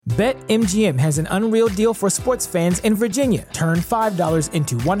BetMGM has an unreal deal for sports fans in Virginia. Turn $5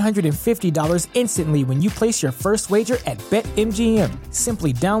 into $150 instantly when you place your first wager at BetMGM.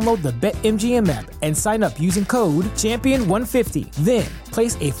 Simply download the BetMGM app and sign up using code Champion150. Then,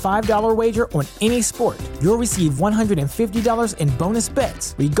 place a $5 wager on any sport. You'll receive $150 in bonus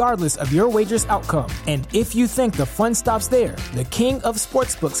bets, regardless of your wager's outcome. And if you think the fun stops there, the King of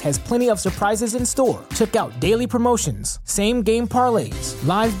Sportsbooks has plenty of surprises in store. Check out daily promotions, same-game parlays,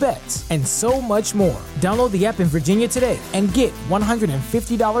 live bets, and so much more. Download the app in Virginia today and get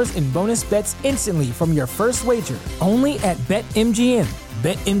 $150 in bonus bets instantly from your first wager. Only at BetMGM.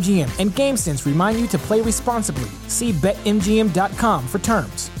 BetMGM and GameSense remind you to play responsibly. See BetMGM.com for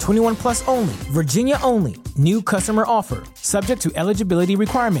terms. 21 plus only. Virginia only. New customer offer. Subject to eligibility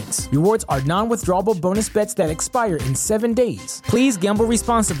requirements. Rewards are non-withdrawable bonus bets that expire in 7 days. Please gamble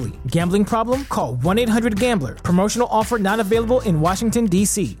responsibly. Gambling problem? Call 1-800-GAMBLER. Promotional offer not available in Washington,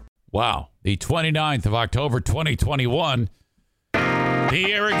 D.C. Wow. The 29th of October, 2021.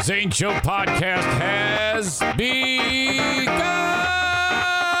 The Eric Zane Show Podcast has begun.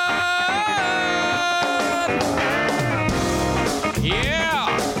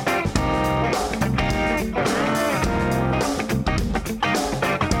 Yeah.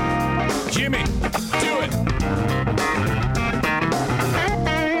 Jimmy, do it.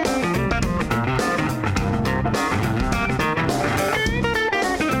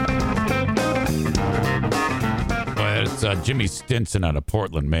 Well, it's Jimmy Stinson out of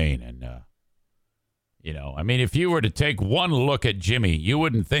Portland, Maine. And, I mean, if you were to take one look at Jimmy, you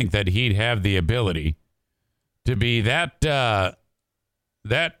wouldn't think that he'd have the ability to be that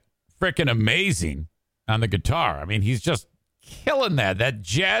freaking amazing on the guitar. I mean, he's just killing that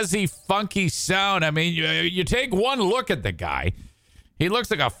jazzy, funky sound. I mean, you take one look at the guy, he looks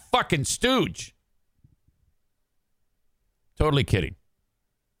like a fucking stooge. Totally kidding.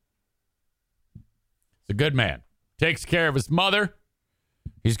 He's a good man. Takes care of his mother.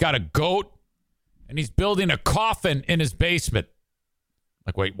 He's got a goat, and he's building a coffin in his basement.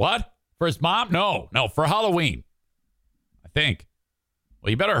 Like, wait, what? For his mom? No, for Halloween, I think. Well,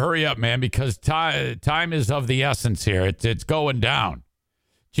 you better hurry up, man, because time is of the essence here. It's going down.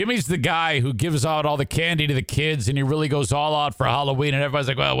 Jimmy's the guy who gives out all the candy to the kids, and he really goes all out for Halloween, and everybody's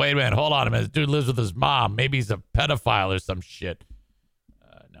like, well, wait a minute, hold on a minute. This dude lives with his mom. Maybe he's a pedophile or some shit.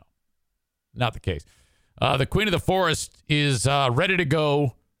 No, not the case. The Queen of the Forest is ready to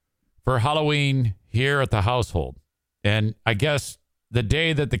go for Halloween here at the household. And I guess the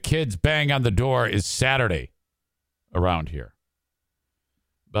day that the kids bang on the door is Saturday around here.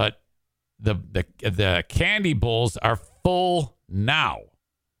 But the candy bowls are full now.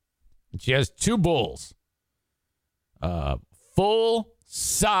 And she has 2 bowls.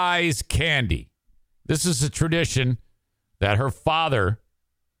 Full-size candy. This is a tradition that her father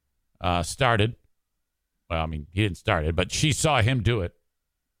started. Well, I mean, he didn't start it, but she saw him do it.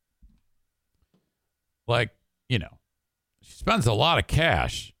 Like, she spends a lot of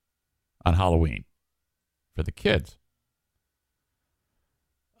cash on Halloween for the kids.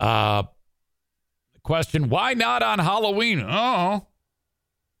 The question, why not on Halloween? Oh.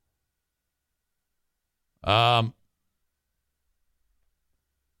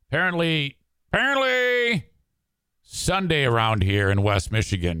 Apparently Sunday around here in West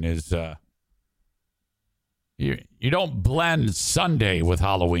Michigan is you don't blend Sunday with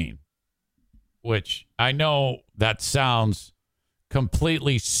Halloween, which I know that sounds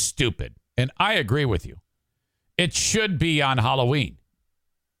completely stupid, and I agree with you. It should be on Halloween.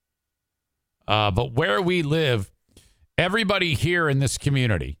 But where we live, everybody here in this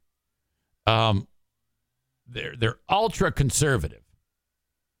community, they're ultra conservative,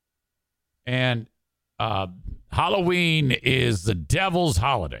 and Halloween is the devil's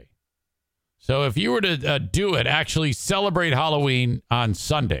holiday. So if you were to do it, actually celebrate Halloween on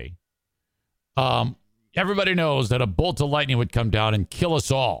Sunday, everybody knows that a bolt of lightning would come down and kill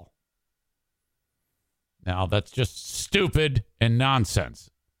us all. Now, that's just stupid and nonsense.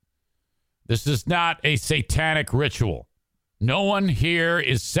 This is not a satanic ritual. No one here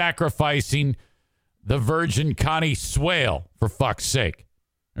is sacrificing the Virgin Connie Swale, for fuck's sake.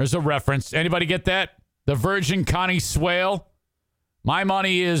 There's a reference. Anybody get that? The Virgin Connie Swale? My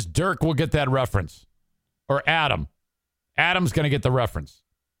money is Dirk will get that reference. Or Adam. Adam's going to get the reference.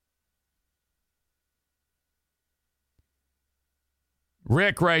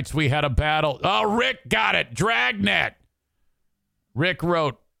 Rick writes, we had a battle. Oh, Rick got it. Dragnet. Rick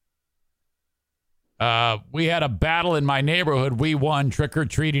wrote, we had a battle in my neighborhood. We won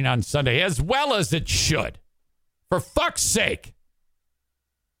trick-or-treating on Sunday, as well as it should. For fuck's sake.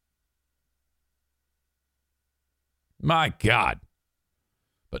 My God.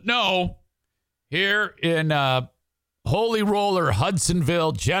 But no, here in Holy Roller,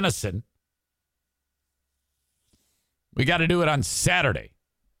 Hudsonville, Jenison, we got to do it on Saturday.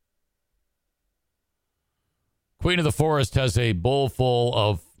 Queen of the Forest has a bowl full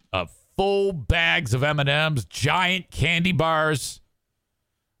of full bags of M&Ms, giant candy bars,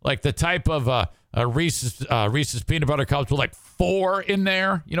 like the type of Reese's peanut butter cups with like 4 in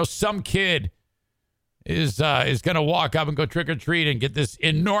there. You know, some kid is going to walk up and go trick or treat and get this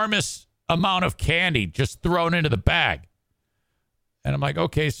enormous amount of candy just thrown into the bag. And I'm like,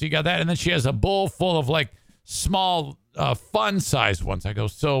 okay, so you got that. And then she has a bowl full of like small fun size ones. I go,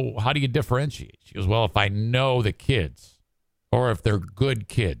 so how do you differentiate? She goes, well, if I know the kids or if they're good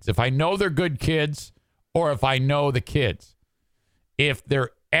kids, if I know they're good kids or if I know the kids, if they're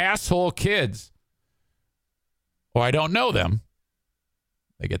asshole kids or I don't know them,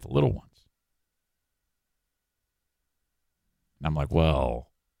 they get the little ones. And I'm like, well,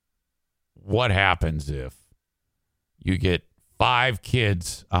 what happens if you get 5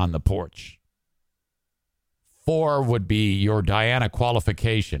 kids on the porch? 4 would be your Diana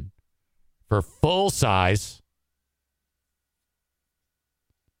qualification for full size.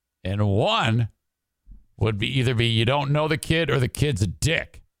 And 1 would be either be you don't know the kid or the kid's a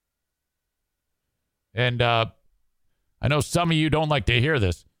dick. And I know some of you don't like to hear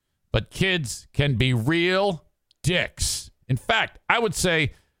this, but kids can be real dicks. In fact, I would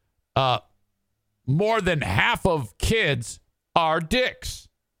say more than half of kids are dicks.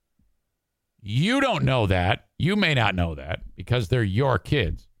 You don't know that. You may not know that because they're your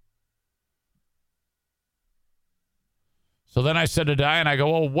kids. So then I said to Diane, I go,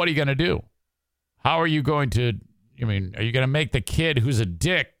 well, what are you going to do? How are you going to, are you going to make the kid who's a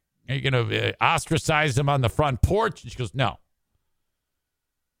dick, are you going to ostracize him on the front porch? And she goes, no.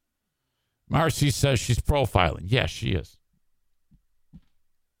 Marcy says she's profiling. Yes, she is.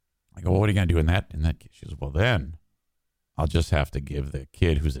 I go, well, what are you going to do in that case? She goes, well, then I'll just have to give the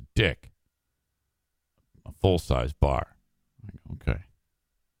kid who's a dick a full-size bar. I go, okay.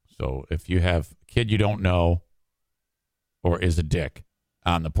 So if you have a kid you don't know or is a dick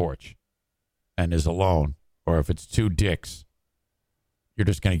on the porch and is alone, or if it's 2 dicks, you're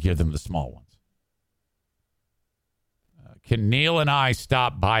just going to give them the small ones. Can Neil and I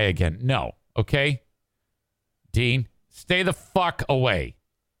stop by again? No. Okay? Dean, stay the fuck away.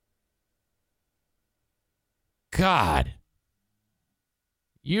 God.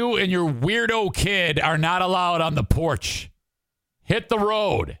 You and your weirdo kid are not allowed on the porch. Hit the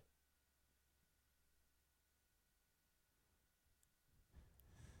road.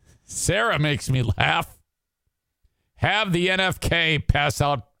 Sarah makes me laugh. Have the NFK pass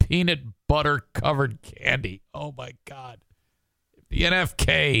out peanut butter covered candy. Oh my God. If the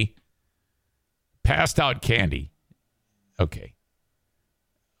NFK passed out candy, okay.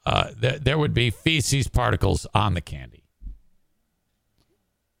 There would be feces particles on the candy.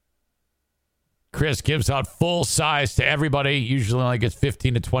 Chris gives out full size to everybody. Usually only gets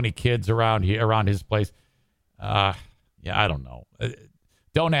 15 to 20 kids around his place. Yeah, I don't know.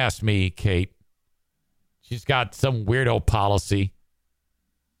 Don't ask me, Kate. She's got some weirdo policy.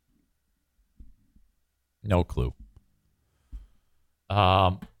 No clue.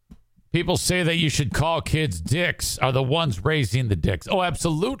 People say that you should call kids dicks are the ones raising the dicks. Oh,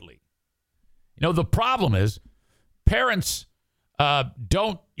 absolutely. The problem is parents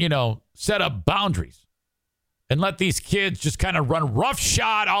don't, set up boundaries and let these kids just kind of run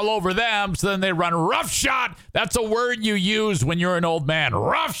roughshod all over them. So then they run roughshod. That's a word you use when you're an old man.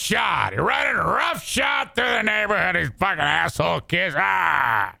 Roughshod. You're running roughshod through the neighborhood. These fucking asshole kids.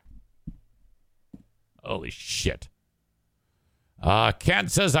 Ah. Holy shit.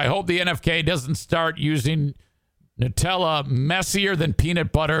 Kent says, I hope the NFK doesn't start using Nutella messier than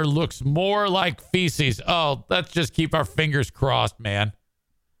peanut butter. Looks more like feces. Oh, let's just keep our fingers crossed, man.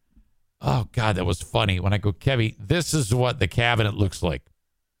 Oh, God, that was funny. When I go, Kevy, this is what the cabinet looks like.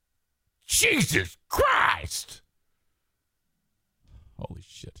 Jesus Christ. Holy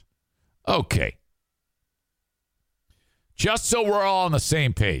shit. Okay. Just so we're all on the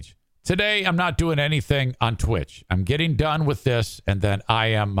same page. Today, I'm not doing anything on Twitch. I'm getting done with this, and then I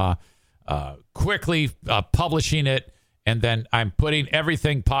am quickly publishing it, and then I'm putting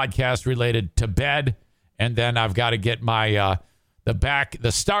everything podcast related to bed, and then I've got to get my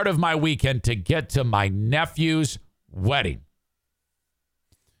the start of my weekend to get to my nephew's wedding.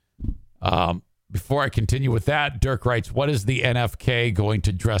 Before I continue with that, Dirk writes, what is the NFK going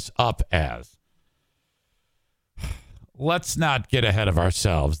to dress up as? Let's not get ahead of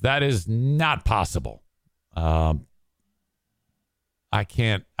ourselves. That is not possible. I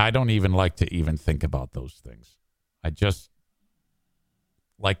don't even like to even think about those things.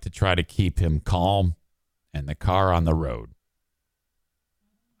 like to try to keep him calm and the car on the road.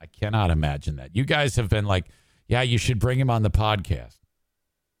 I cannot imagine that. You guys have been like, yeah, you should bring him on the podcast.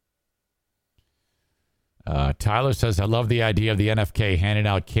 Tyler says, I love the idea of the NFK handing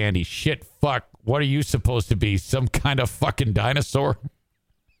out candy. Shit, fuck. What are you supposed to be? Some kind of fucking dinosaur?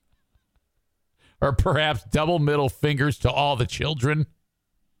 Or perhaps double middle fingers to all the children?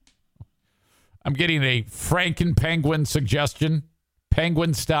 I'm getting a Franken Penguin suggestion.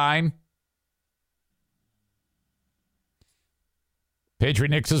 Penguinstein. Patriot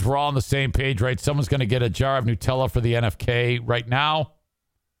Nick says we're all on the same page, right? Someone's going to get a jar of Nutella for the NFK right now.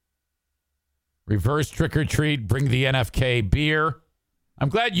 Reverse trick or treat. Bring the NFK beer. I'm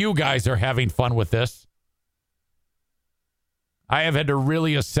glad you guys are having fun with this. I have had to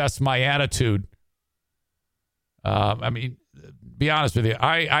really assess my attitude. Be honest with you.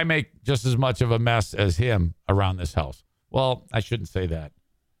 I make just as much of a mess as him around this house. Well, I shouldn't say that.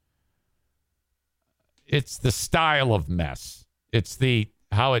 It's the style of mess. It's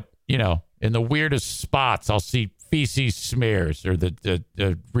how it, in the weirdest spots, I'll see feces smears or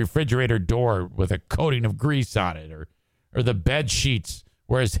the refrigerator door with a coating of grease on it or the bed sheets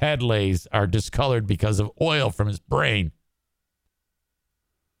where his head lays are discolored because of oil from his brain.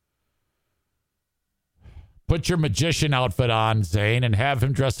 Put your magician outfit on, Zane, and have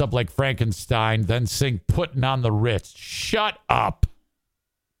him dress up like Frankenstein, then sing Puttin' on the Ritz. Shut up.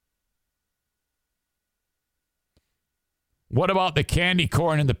 What about the candy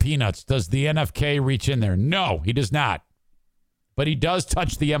corn and the peanuts? Does the NFK reach in there? No, he does not. But he does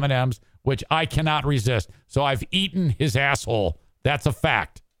touch the M&Ms, which I cannot resist. So I've eaten his asshole. That's a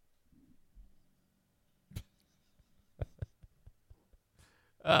fact.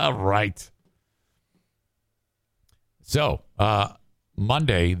 All right. So,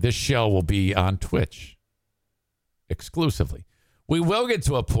 Monday, this show will be on Twitch exclusively. We will get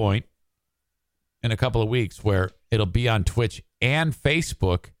to a point in a couple of weeks where it'll be on Twitch and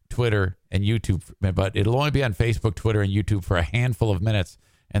Facebook, Twitter, and YouTube. But it'll only be on Facebook, Twitter, and YouTube for a handful of minutes.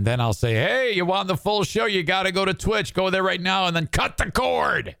 And then I'll say, hey, you want the full show? You got to go to Twitch. Go there right now and then cut the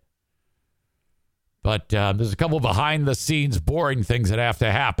cord. But there's a couple behind-the-scenes boring things that have to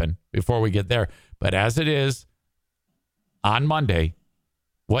happen before we get there. But as it is, on Monday,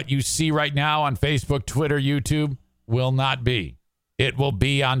 what you see right now on Facebook, Twitter, YouTube will not be. It will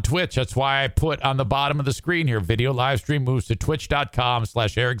be on Twitch. That's why I put on the bottom of the screen here, video live stream moves to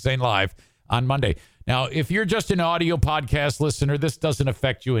twitch.com/Eric Zane Live on Monday. Now, if you're just an audio podcast listener, this doesn't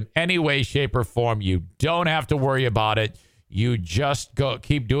affect you in any way, shape, or form. You don't have to worry about it. You just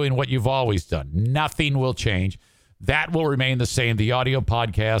keep doing what you've always done. Nothing will change. That will remain the same. The audio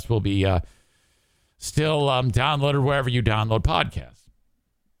podcast will be still downloaded wherever you download podcasts.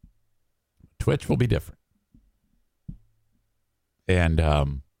 Twitch will be different. And,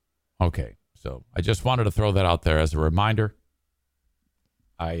 okay, so I just wanted to throw that out there as a reminder.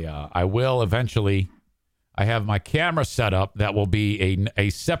 I will eventually, I have my camera set up that will be a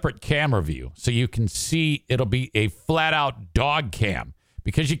separate camera view. So you can see, it'll be a flat out dog cam.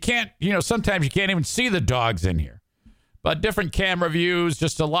 Because you can't, sometimes you can't even see the dogs in here. But different camera views,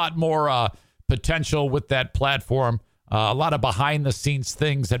 just a lot more potential with that platform. A lot of behind the scenes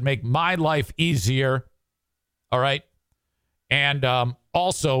things that make my life easier. All right. And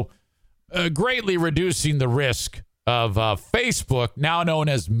also greatly reducing the risk of Facebook, now known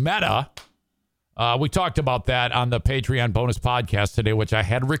as Meta. We talked about that on the Patreon bonus podcast today, which I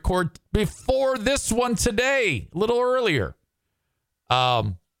had recorded before this one today, a little earlier.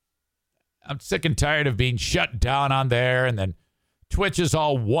 I'm sick and tired of being shut down on there, and then Twitch is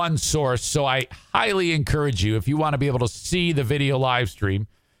all one source, so I highly encourage you, if you want to be able to see the video live stream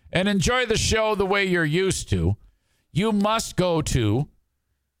and enjoy the show the way you're used to, you must go to,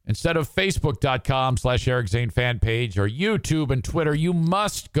 instead of Facebook.com/Eric Zane fan page or YouTube and Twitter, you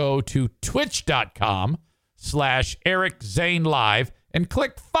must go to Twitch.com/Eric Zane Live and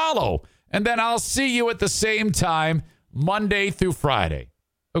click follow. And then I'll see you at the same time, Monday through Friday.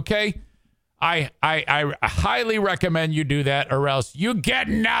 Okay? I highly recommend you do that, or else you get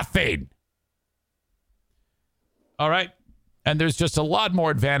nothing. All right? And there's just a lot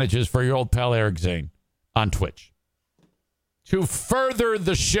more advantages for your old pal Eric Zane on Twitch. To further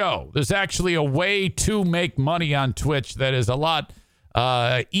the show, there's actually a way to make money on Twitch that is a lot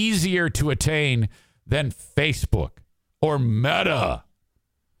easier to attain than Facebook or Meta.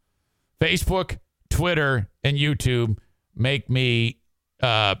 Facebook, Twitter, and YouTube make me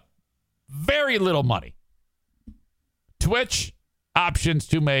very little money. Twitch, options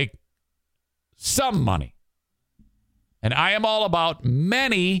to make some money. And I am all about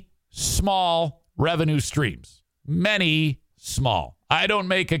many small revenue streams. Many small. I don't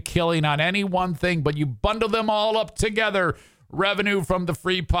make a killing on any one thing, but you bundle them all up together. Revenue from the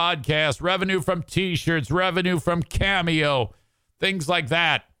free podcast, revenue from T-shirts, revenue from Cameo, things like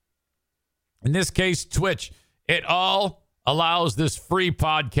that. In this case, Twitch. It all allows this free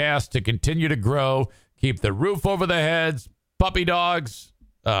podcast to continue to grow, keep the roof over the heads, puppy dogs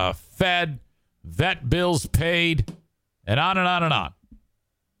fed, vet bills paid, and on and on and on.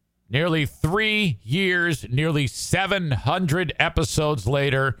 Nearly 3 years, nearly 700 episodes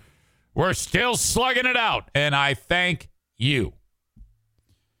later, we're still slugging it out, and I thank you.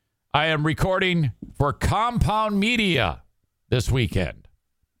 I am recording for Compound Media this weekend.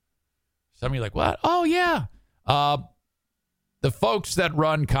 Some of you are like, what? Oh, yeah. The folks that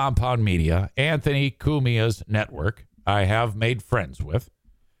run Compound Media, Anthony Cumia's network, I have made friends with,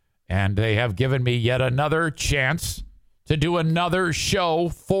 and they have given me yet another chance to do another show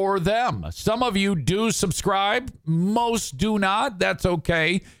for them. Some of you do subscribe. Most do not. That's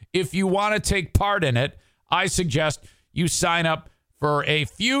okay. If you want to take part in it, I suggest you sign up for a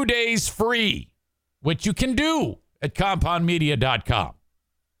few days free, which you can do at compoundmedia.com.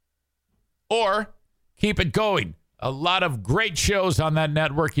 Or keep it going. A lot of great shows on that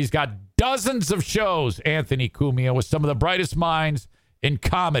network. He's got dozens of shows, Anthony Cumia, with some of the brightest minds in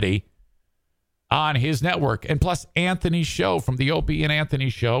comedy on his network. And plus, Anthony's show from the Opie and Anthony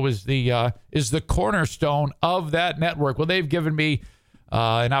show is the cornerstone of that network. Well, they've given me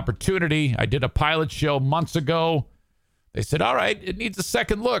an opportunity. I did a pilot show months ago. They said, all right, it needs a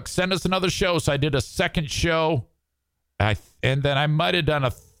second look. Send us another show. So I did a second show. And then I might have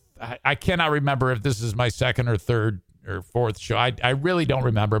done I cannot remember if this is my second or third or fourth show. I really don't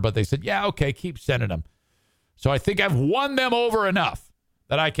remember, but they said, yeah, okay, keep sending them. So I think I've won them over enough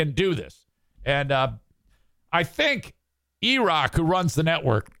that I can do this. And I think E-Rock, who runs the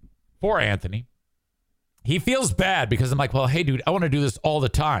network for Anthony, he feels bad because I'm like, well, hey, dude, I want to do this all the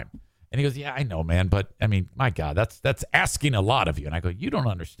time. And he goes, yeah, I know, man. But, I mean, my God, that's asking a lot of you. And I go, you don't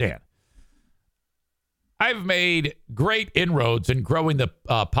understand. I've made great inroads in growing the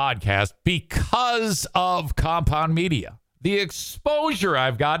podcast because of Compound Media. The exposure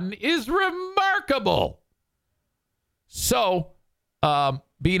I've gotten is remarkable. So,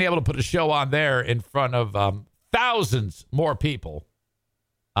 being able to put a show on there in front of thousands more people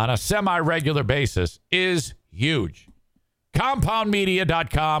on a semi-regular basis is huge.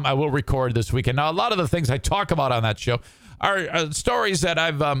 Compoundmedia.com. I will record this weekend. Now, a lot of the things I talk about on that show are stories that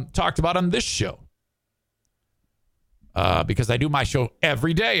I've talked about on this show. Because I do my show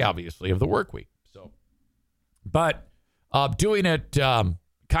every day, obviously, of the work week. So, but doing it kind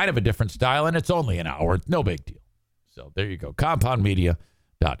of a different style, and it's only an hour. No big deal. So there you go.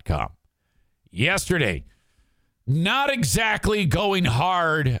 Compoundmedia.com. Yesterday, not exactly going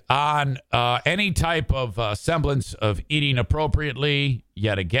hard on any type of semblance of eating appropriately.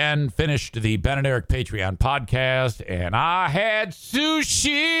 Yet again, finished the Ben and Eric Patreon podcast, and I had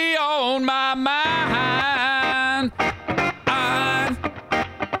sushi on my mind.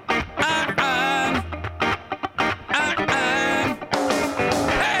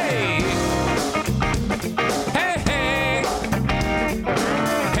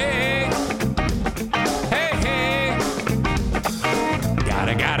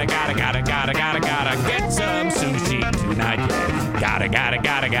 Gotta get some sushi tonight, yeah.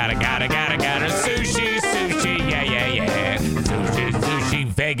 Gotta sushi, yeah. Sushi,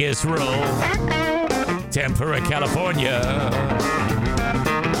 Vegas roll, tempura, California,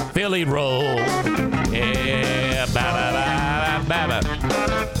 Philly roll, yeah,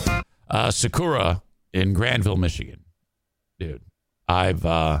 Sakura in Granville, Michigan, dude. I've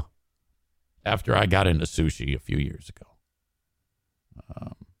after I got into sushi a few years ago.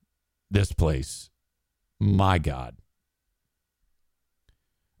 This place, my God,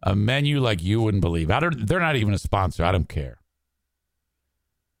 a menu like you wouldn't believe. They're not even a sponsor. I don't care.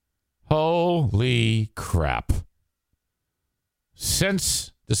 Holy crap.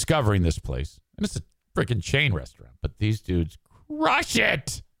 Since discovering this place, and it's a freaking chain restaurant, but these dudes crush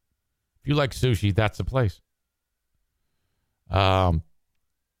it. If you like sushi, that's the place. I've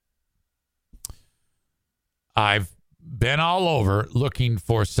been all over looking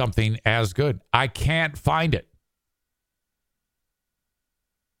for something as good. I can't find it.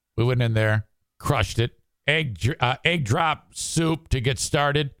 We went in there, crushed it. Egg drop soup to get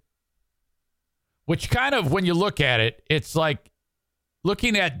started. Which kind of, when you look at it, it's like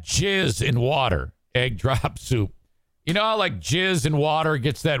looking at jizz in water. Egg drop soup. You know how like jizz in water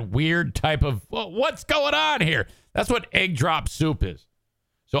gets that weird type of, well, what's going on here? That's what egg drop soup is.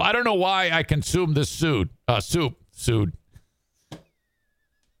 So I don't know why I consume this soup.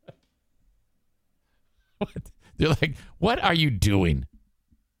 What? You're like, what are you doing?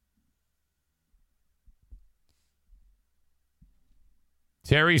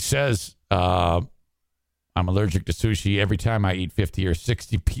 Terry says, I'm allergic to sushi. Every time I eat 50 or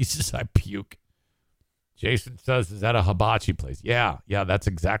 60 pieces, I puke. Jason says, is that a hibachi place? Yeah, that's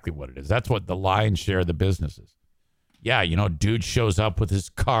exactly what it is. That's what the lion's share of the business is. Yeah, dude shows up with his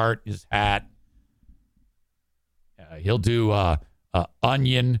cart, his hat. He'll do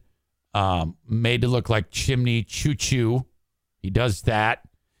onion made to look like chimney choo-choo. He does that.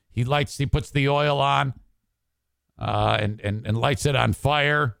 He puts the oil on and lights it on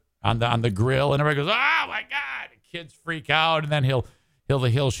fire on the grill, and everybody goes, "Oh my God!" The kids freak out, and then he'll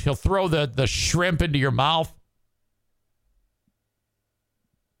throw the shrimp into your mouth.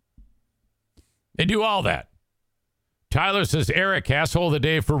 They do all that. Tyler says, Eric, asshole of the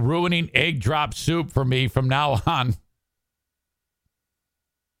day for ruining egg drop soup for me from now on.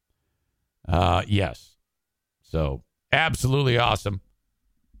 Yes. So, absolutely awesome.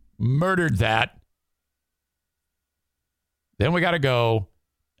 Murdered that. Then we got to go,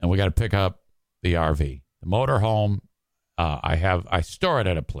 and we got to pick up the RV. The motorhome, I store it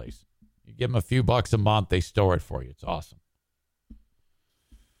at a place. You give them a few bucks a month, they store it for you. It's awesome.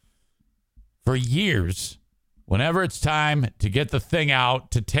 For years, whenever it's time to get the thing out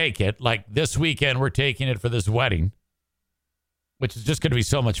to take it, like this weekend, we're taking it for this wedding, which is just going to be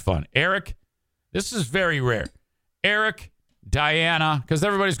so much fun. Eric, this is very rare. Eric, Diana, because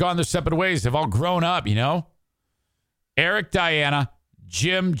everybody's gone their separate ways. They've all grown up, Eric, Diana,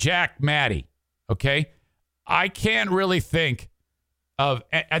 Jim, Jack, Maddie. Okay? I can't really think of...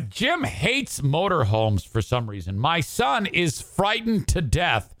 Jim hates motorhomes for some reason. My son is frightened to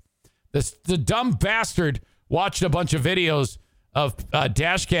death. The dumb bastard watched a bunch of videos of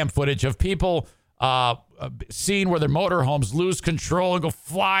dash cam footage of people seeing where their motorhomes lose control and go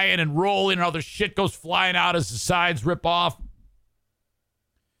flying and rolling, and all their shit goes flying out as the sides rip off.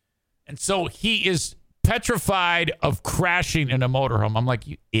 And so he is petrified of crashing in a motorhome. I'm like,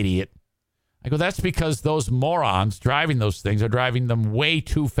 you idiot. I go, that's because those morons driving those things are driving them way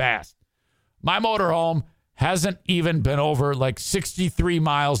too fast. My motorhome hasn't even been over like 63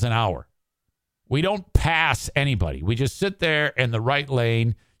 miles an hour. We don't pass anybody. We just sit there in the right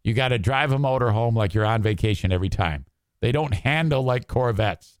lane. You got to drive a motorhome like you're on vacation every time. They don't handle like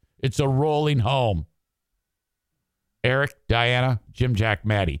Corvettes. It's a rolling home. Eric, Diana, Jim, Jack,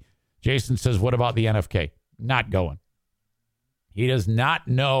 Maddie. Jason says, what about the NFK? Not going. He does not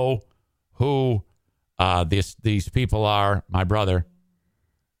know who these people are. My brother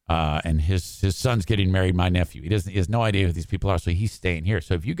and his son's getting married, my nephew. He has no idea who these people are, so he's staying here.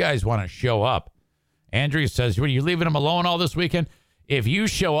 So if you guys want to show up, Andrea says, what, are you leaving him alone all this weekend? If you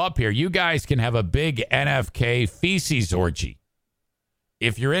show up here, you guys can have a big NFK feces orgy.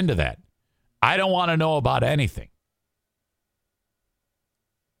 If you're into that. I don't want to know about anything.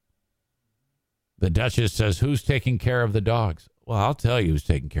 The Duchess says, who's taking care of the dogs? Well, I'll tell you who's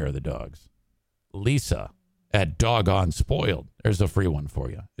taking care of the dogs. Lisa at Doggone Spoiled. There's a free one for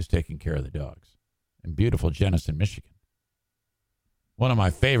you. Is taking care of the dogs. In beautiful Jenison, Michigan. One of my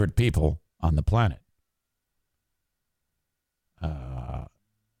favorite people on the planet.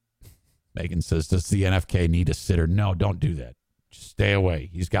 Megan says, does the NFK need a sitter? No, don't do that. Just stay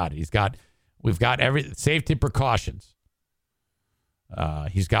away. We've got every safety precautions.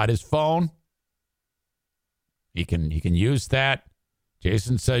 He's got his phone. He can use that.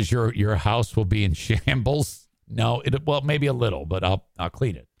 Jason says your house will be in shambles. No, maybe a little, but I'll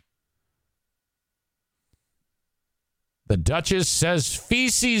clean it. The Duchess says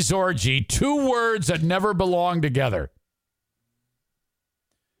feces orgy, 2 words that never belong together.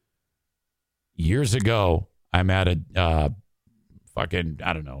 Years ago, I'm at a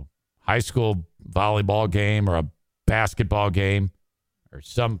high school volleyball game or a basketball game or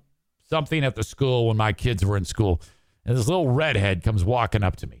something at the school when my kids were in school. And this little redhead comes walking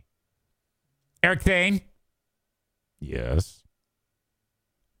up to me. Eric Thane? Yes.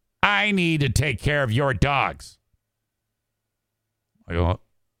 I need to take care of your dogs. I go,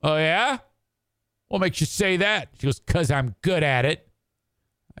 oh, yeah? What makes you say that? She goes, because I'm good at it.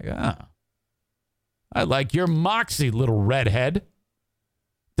 I go, I like your moxie, little redhead.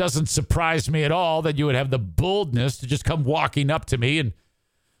 Doesn't surprise me at all that you would have the boldness to just come walking up to me and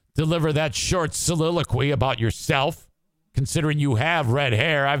deliver that short soliloquy about yourself, considering you have red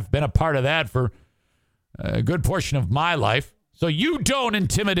hair. I've been a part of that for a good portion of my life. So you don't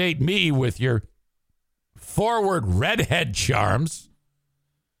intimidate me with your forward redhead charms,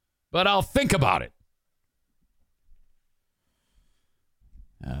 but I'll think about it.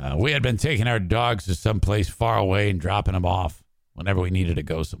 We had been taking our dogs to someplace far away and dropping them off whenever we needed to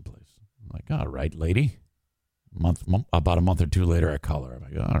go someplace. I'm like, all right, lady. About a month or two later, I call her. I'm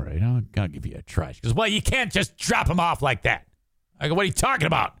like, all right, I'll give you a try. She goes, well, you can't just drop them off like that. I go, what are you talking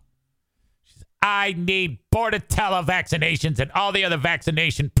about? She says, I need Bordetella vaccinations and all the other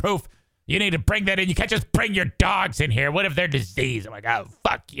vaccination proof. You need to bring that in. You can't just bring your dogs in here. What if they're diseased? I'm like, oh,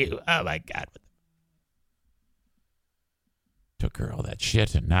 fuck you. Oh, my God. Took her all that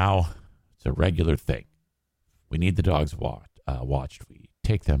shit, and now it's a regular thing. We need the dogs watched. We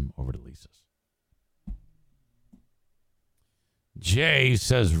take them over to Lisa's. Jay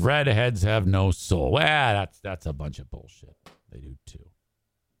says redheads have no soul. Well, that's a bunch of bullshit. They do too.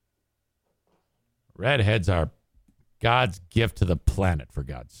 Redheads are God's gift to the planet, for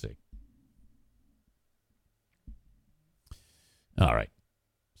God's sake. All right.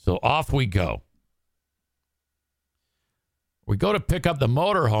 So off we go. We go to pick up the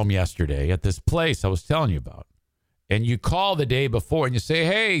motorhome yesterday at this place I was telling you about. And you call the day before and you say,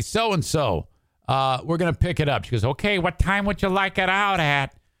 hey, so-and-so, we're going to pick it up. She goes, okay, what time would you like it out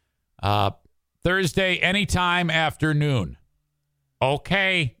at? Thursday, anytime afternoon.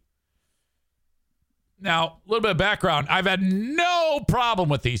 Okay. Now, a little bit of background. I've had no problem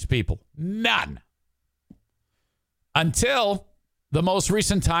with these people. None. Until the most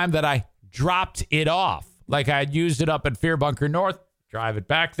recent time that I dropped it off. Like I had used it up at Fear Bunker North. Drive it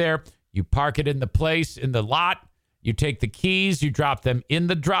back there. You park it in the place, in the lot. You take the keys. You drop them in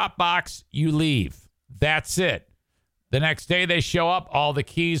the drop box. You leave. That's it. The next day they show up. All the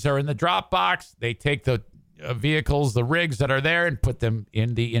keys are in the drop box. They take the vehicles, the rigs that are there, and put them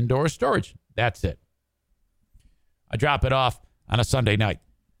in the indoor storage. That's it. I drop it off on a Sunday night.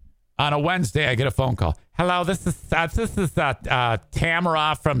 On a Wednesday, I get a phone call. Hello, this is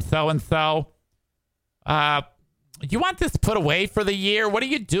Tamara from so-and-so. You want this put away for the year? What are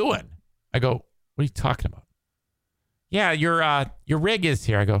you doing? I go, what are you talking about? Yeah, your rig is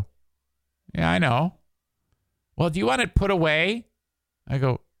here. I go, yeah, I know. Well, do you want it put away? I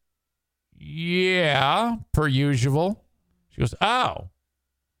go, yeah, per usual. She goes, oh,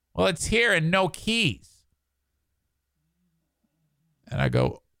 well, it's here and no keys. And I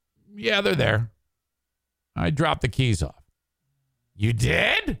go, yeah, they're there. I dropped the keys off. You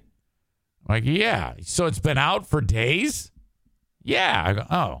did? I'm like, yeah. So it's been out for days? Yeah. I go,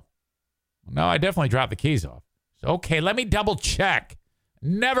 oh. No, I definitely dropped the keys off. So, okay, let me double check.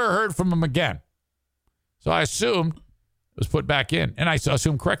 Never heard from them again. So I assumed it was put back in. And I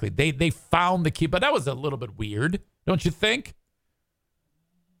assumed correctly. They found the key. But that was a little bit weird, don't you think?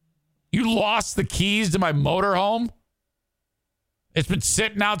 You lost the keys to my motorhome? It's been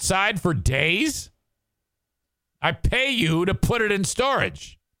sitting outside for days? I pay you to put it in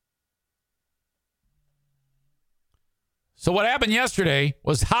storage. So what happened yesterday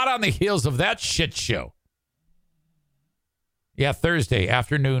was hot on the heels of that shit show. Yeah, Thursday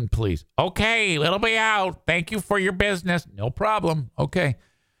afternoon, please. Okay, it'll be out. Thank you for your business. No problem. Okay.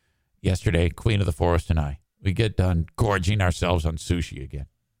 Yesterday, Queen of the Forest and I, we get done gorging ourselves on sushi again.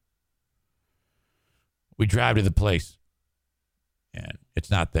 We drive to the place, and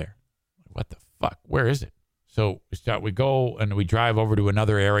it's not there. What the fuck? Where is it? So we go and we drive over to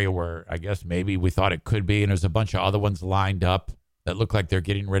another area where I guess maybe we thought it could be, and there's a bunch of other ones lined up that look like they're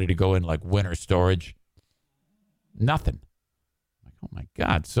getting ready to go in like winter storage. Nothing. Like, oh my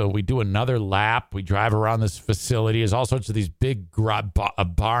God. So we do another lap. We drive around this facility. There's all sorts of these big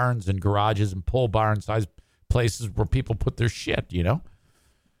barns and garages and pole barn size places where people put their shit, you know?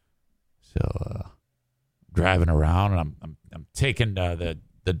 So driving around, and I'm taking the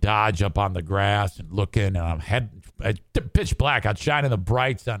Dodge up on the grass and looking, and I'm pitch black. I'm shining the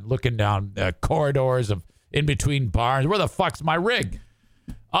brights on, looking down corridors of in between barns. Where the fuck's my rig?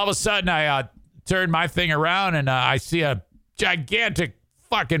 All of a sudden, I turn my thing around, and I see a gigantic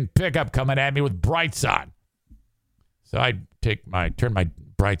fucking pickup coming at me with brights on. So I turn my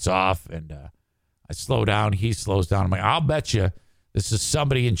brights off, and I slow down. He slows down. I'm like, I'll bet you this is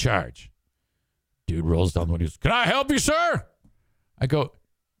somebody in charge. Dude rolls down the window. Can I help you, sir? I go,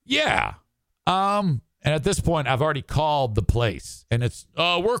 yeah. And at this point, I've already called the place, and it's,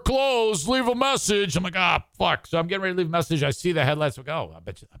 we're closed. Leave a message. I'm like, fuck. So I'm getting ready to leave a message. I see the headlights. I go, I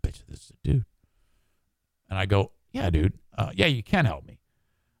bet you this is a dude. And I go, yeah, dude. Yeah, you can help me.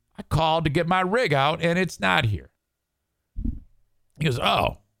 I called to get my rig out, and it's not here. He goes,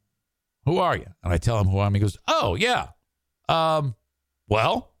 oh, who are you? And I tell him who I am. He goes, oh, yeah.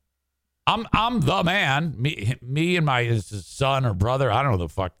 Well, I'm the man. Me and my son or brother, I don't know the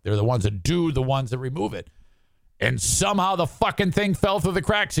fuck. They're the ones that do the ones that remove it. And somehow the fucking thing fell through the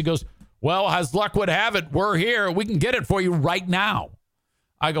cracks. He goes, well, as luck would have it, we're here. We can get it for you right now.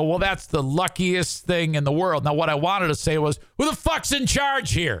 I go, well, that's the luckiest thing in the world. Now, what I wanted to say was, who the fuck's in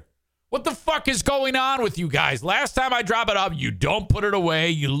charge here? What the fuck is going on with you guys? Last time I drop it off, you don't put it away.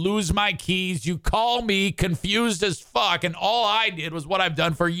 You lose my keys. You call me confused as fuck. And all I did was what I've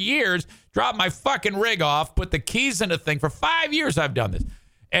done for years. Drop my fucking rig off, put the keys in the thing. For 5 years I've done this.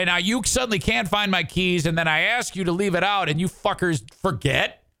 And now you suddenly can't find my keys. And then I ask you to leave it out and you fuckers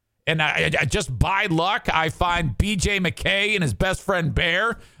forget. And I just by luck, I find BJ McKay and his best friend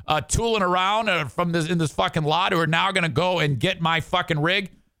Bear tooling around in this fucking lot who are now going to go and get my fucking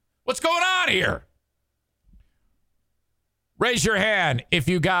rig. What's going on here? Raise your hand if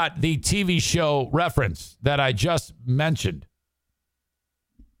you got the TV show reference that I just mentioned.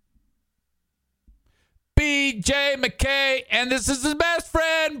 BJ McKay, and this is his best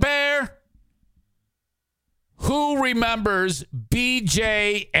friend, Bear. Who remembers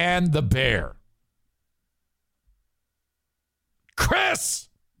BJ and the Bear? Chris!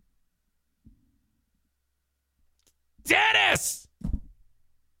 Dennis!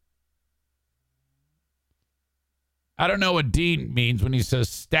 I don't know what Dean means when he says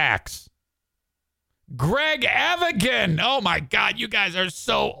stacks. Greg Evigan. Oh, my God. You guys are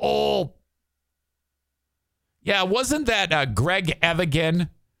so old. Yeah, wasn't that Greg Evigan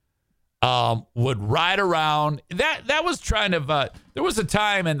would ride around? That was trying to... there was a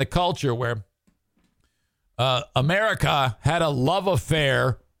time in the culture where America had a love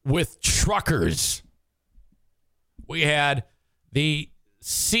affair with truckers. We had the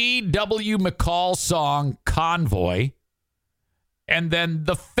C.W. McCall song Convoy, and then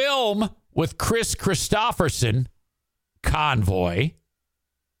the film with Chris Christopherson, Convoy.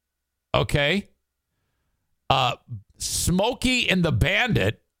 Okay. Smokey and the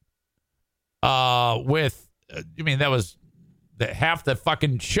Bandit that was half the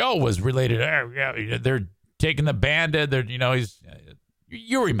fucking show was related. Yeah, they're taking the bandit.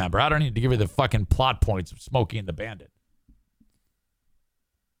 You remember. I don't need to give you the fucking plot points of Smokey and the Bandit.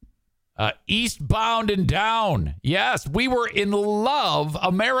 Eastbound and Down. Yes, we were in love.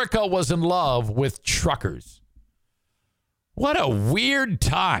 America was in love with truckers. What a weird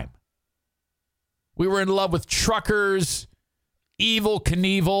time. We were in love with truckers, Evel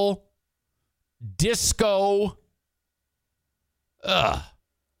Knievel, disco.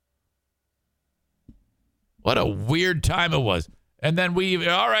 What a weird time it was. And then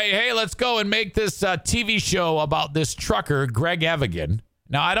all right, hey, let's go and make this TV show about this trucker, Greg Evigan.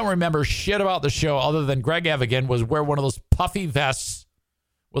 Now, I don't remember shit about the show other than Greg Evigan was wearing one of those puffy vests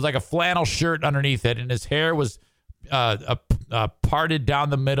with like a flannel shirt underneath it, and his hair was parted down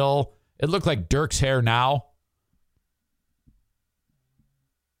the middle. It looked like Dirk's hair now.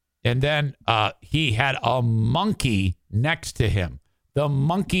 And then he had a monkey next to him. The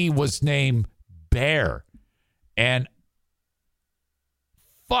monkey was named Bear. And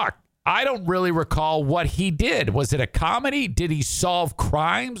fuck, I don't really recall what he did. Was it a comedy? Did he solve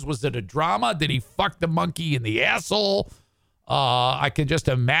crimes? Was it a drama? Did he fuck the monkey in the asshole? I can just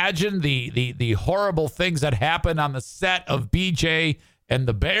imagine the horrible things that happened on the set of BJ and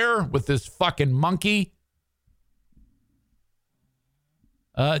the Bear with this fucking monkey.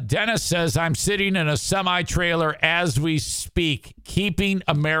 Dennis says, I'm sitting in a semi-trailer as we speak, keeping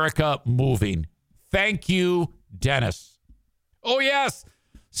America moving. Thank you, Dennis. Oh, yes.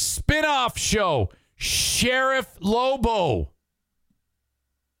 Spin-off show, Sheriff Lobo.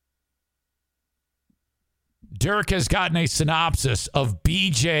 Dirk has gotten a synopsis of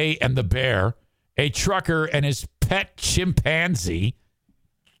BJ and the Bear, a trucker and his pet chimpanzee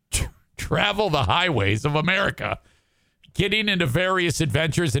travel the highways of America, getting into various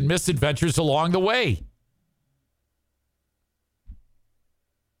adventures and misadventures along the way.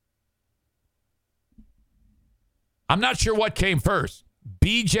 I'm not sure what came first.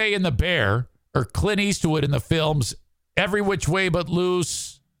 BJ and the Bear or Clint Eastwood in the films Every Which Way But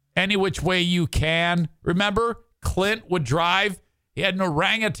Loose, Any Which Way You Can. Remember? Clint would drive. He had an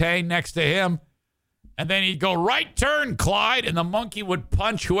orangutan next to him. And then he'd go, right turn, Clyde. And the monkey would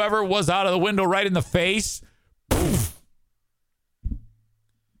punch whoever was out of the window right in the face. Poof.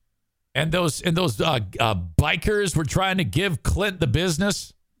 And those bikers were trying to give Clint the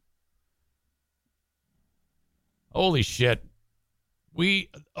business. Holy shit.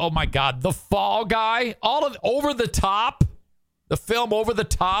 Oh my God, The Fall Guy, all of Over the Top, the film Over the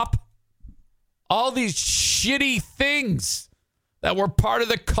Top, all these shitty things that were part of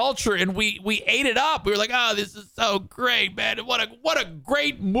the culture, and we ate it up. We were like, oh, this is so great, man. What a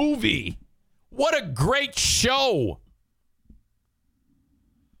great movie. What a great show.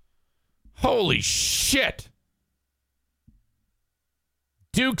 Holy shit.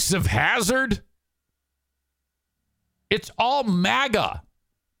 Dukes of Hazzard. It's all MAGA.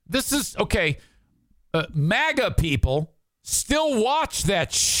 This is, okay, MAGA people still watch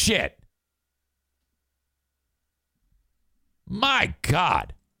that shit. My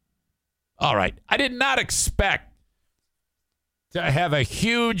God. All right. I did not expect to have a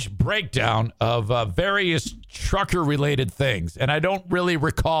huge breakdown of various trucker-related things, and I don't really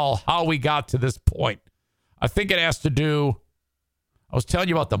recall how we got to this point. I think it has to do, I was telling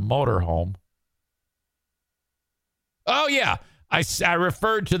you about the motorhome. Oh, yeah. I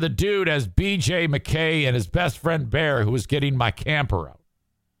referred to the dude as BJ McKay and his best friend Bear, who was getting my camper out.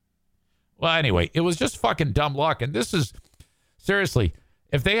 Well, anyway, it was just fucking dumb luck, and this is, seriously,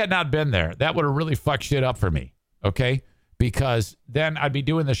 if they had not been there, that would have really fucked shit up for me, okay? Because then I'd be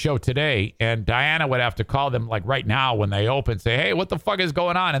doing the show today, and Diana would have to call them like right now when they open, say, hey, what the fuck is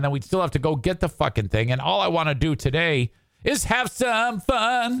going on? And then we'd still have to go get the fucking thing. And all I want to do today is have some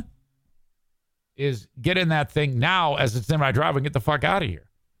fun, is get in that thing now as it's in my driveway and get the fuck out of here.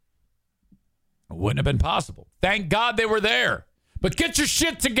 It wouldn't have been possible. Thank God they were there. But get your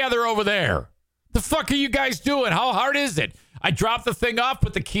shit together over there. The fuck are you guys doing? How hard is it? I drop the thing off,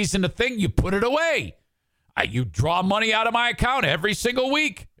 put the keys in the thing, you put it away. You draw money out of my account every single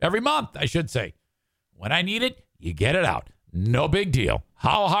week, every month, I should say. When I need it, you get it out. No big deal.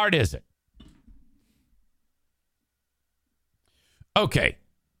 How hard is it? Okay.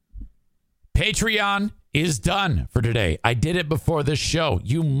 Patreon is done for today. I did it before this show.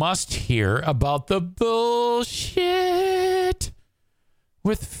 You must hear about the bullshit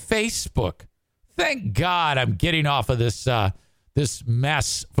with Facebook. Thank God I'm getting off of this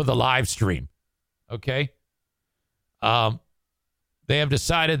mess for the live stream. Okay? They have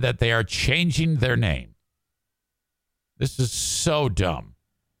decided that they are changing their name. This is so dumb.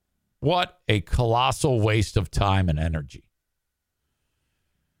 What a colossal waste of time and energy.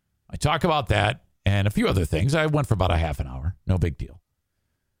 I talk about that and a few other things. I went for about a half an hour. No big deal.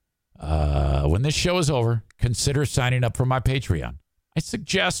 When this show is over, consider signing up for my Patreon. I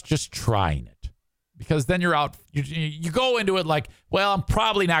suggest just trying it. Because then you're out. You go into it like, well, I'm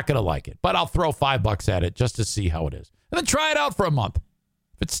probably not going to like it, but I'll throw $5 at it just to see how it is. And then try it out for a month.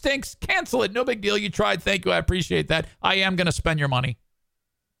 If it stinks, cancel it. No big deal. You tried. Thank you. I appreciate that. I am going to spend your money.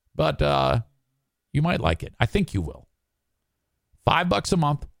 But you might like it. I think you will. $5 a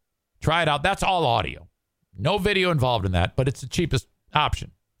month. Try it out. That's all audio. No video involved in that, but it's the cheapest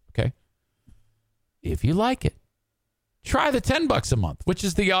option. Okay? If you like it. Try the $10 a month, which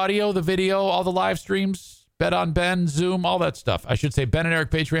is the audio, the video, all the live streams, Bet on Ben, Zoom, all that stuff. I should say Ben and Eric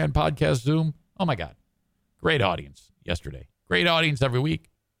Patreon podcast, Zoom. Oh, my God. Great audience yesterday. Great audience every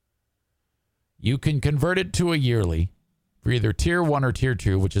week. You can convert it to a yearly for either tier 1 or tier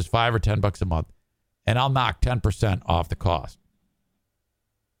 2, which is $5 or $10 a month, and I'll knock 10% off the cost.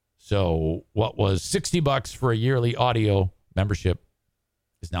 So what was $60 for a yearly audio membership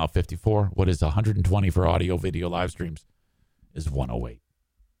is now $54. What is $120 for audio, video, live streams is $108.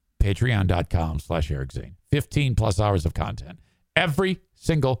 Patreon.com/Eric Zane. 15 plus hours of content every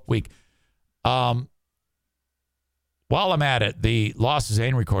single week. While I'm at it, the Lost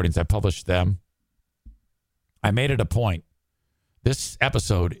Zane recordings, I published them. I made it a point. This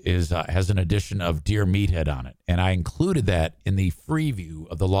episode has an edition of Dear Meathead on it, and I included that in the free view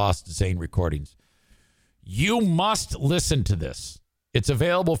of the Lost Zane recordings. You must listen to this. It's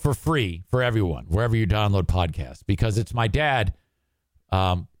available for free for everyone, wherever you download podcasts, because it's my dad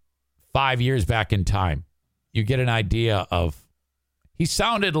 5 years back in time. You get an idea of, he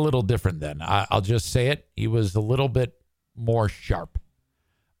sounded a little different then. I'll just say it. He was a little bit more sharp.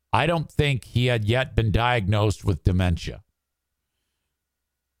 I don't think he had yet been diagnosed with dementia.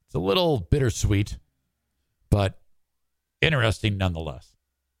 It's a little bittersweet, but interesting nonetheless.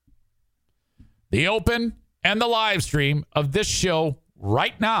 The open and the live stream of this show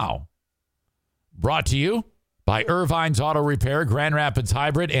right now, brought to you by Irvine's Auto Repair, Grand Rapids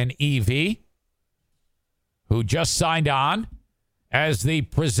Hybrid, and EV, who just signed on as the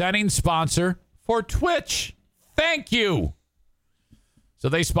presenting sponsor for Twitch. Thank you. So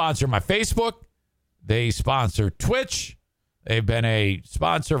they sponsor my Facebook. They sponsor Twitch. They've been a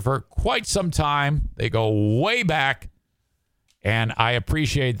sponsor for quite some time. They go way back, and I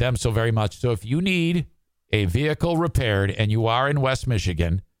appreciate them so very much. So if you need a vehicle repaired and you are in West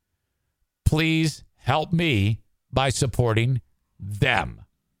Michigan, please help me by supporting them.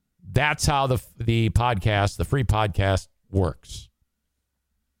 That's how the podcast, the free podcast, works.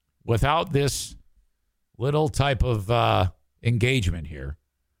 Without this little type of engagement here,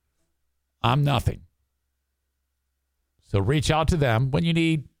 I'm nothing. So reach out to them when you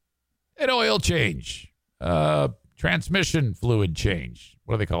need an oil change, transmission fluid change.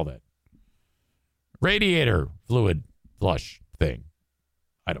 What do they call that? Radiator fluid flush thing.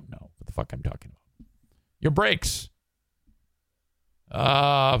 I don't know what the fuck I'm talking about. Your brakes.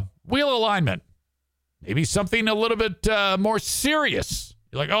 Wheel alignment. Maybe something a little bit more serious.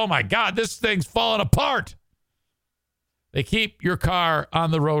 You're like, oh my God, this thing's falling apart. They keep your car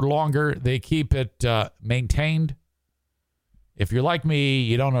on the road longer. They keep it maintained. If you're like me,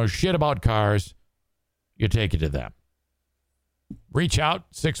 you don't know shit about cars, you take it to them. Reach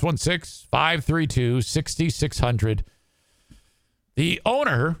out, 616-532-6600. The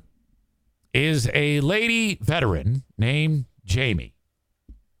owner is a lady veteran named Jamie.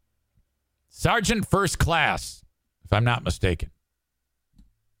 Sergeant First Class, if I'm not mistaken,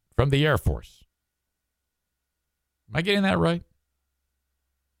 from the Air Force. Am I getting that right?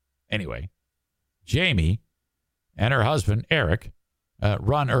 Anyway, Jamie and her husband, Eric,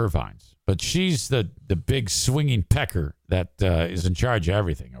 run Irvine's. But she's the big swinging pecker that is in charge of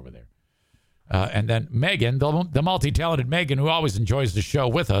everything over there. And then Megan, the multi-talented Megan, who always enjoys the show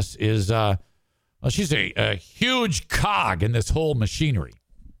with us, is, she's a huge cog in this whole machinery.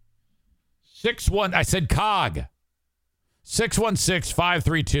 I said cog.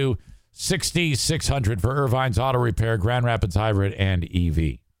 616-532-6600 for Irvine's Auto Repair, Grand Rapids Hybrid, and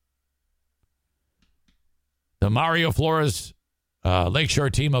EV. The Mario Flores Lakeshore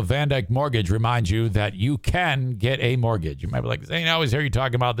team of Van Dyke Mortgage reminds you that you can get a mortgage. You might be like, Zane, I always hear you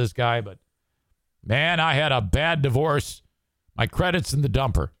talking about this guy, but man, I had a bad divorce. My credit's in the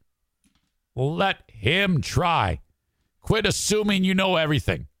dumper. Let him try. Quit assuming you know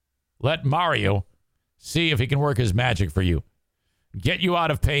everything. Let Mario see if he can work his magic for you. Get you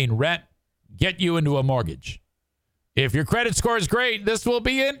out of paying rent. Get you into a mortgage. If your credit score is great, this will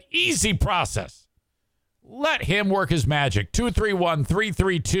be an easy process. Let him work his magic.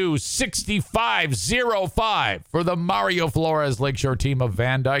 231-332-6505 for the Mario Flores Lakeshore team of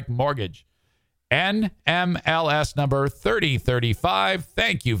Van Dyke Mortgage. NMLS number 3035.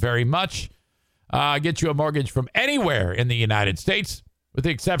 Thank you very much. Get you a mortgage from anywhere in the United States, with the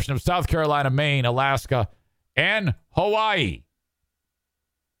exception of South Carolina, Maine, Alaska, and Hawaii.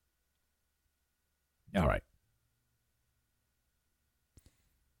 All right.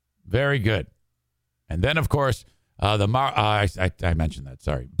 Very good. And then, of course, I mentioned that.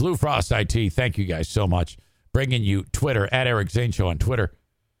 Sorry. Blue Frost IT. Thank you guys so much. Bringing you Twitter, at Eric Zane Show on Twitter.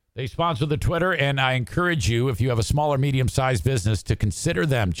 They sponsor the Twitter, and I encourage you, if you have a small or medium-sized business, to consider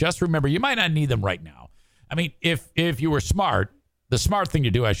them. Just remember, you might not need them right now. I mean, if you were smart, the smart thing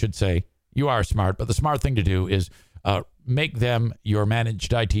to do, I should say, you are smart, but the smart thing to do is make them your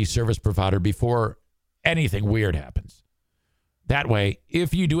managed IT service provider before anything weird happens. That way,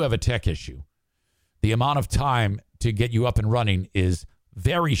 if you do have a tech issue, the amount of time to get you up and running is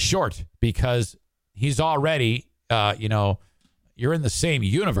very short because he's already, you're in the same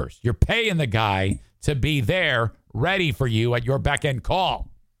universe. You're paying the guy to be there ready for you at your beck and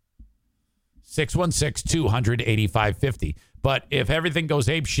call. 616-200-8550. But if everything goes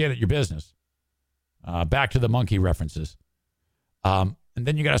ape shit at your business, back to the monkey references, and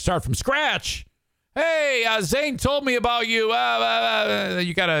then you got to start from scratch. Hey, Zane told me about you.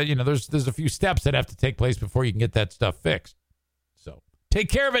 You got to, there's a few steps that have to take place before you can get that stuff fixed. So take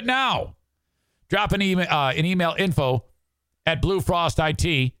care of it now. Drop an email info at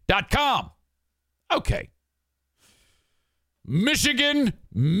bluefrostit.com. Okay. Michigan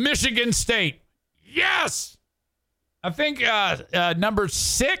State. Yes. I think number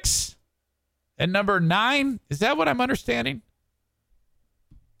 6 and number 9. Is that what I'm understanding?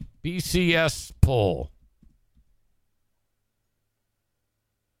 BCS poll.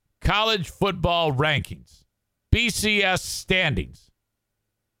 College football rankings. BCS standings.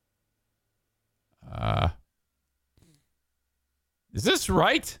 Is this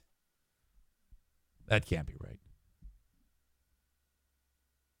right? That can't be right.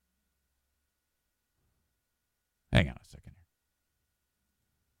 Hang on a second here.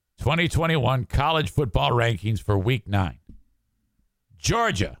 2021 college football rankings for week 9.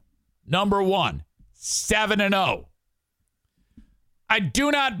 Georgia, number 1, 7-0. I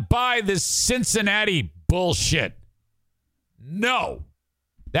do not buy this Cincinnati bullshit. No.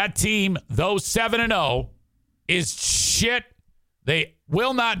 That team, though 7-0, is shit. They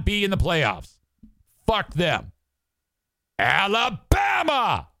will not be in the playoffs. Fuck them.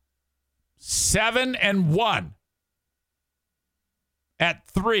 Alabama, 7-1 at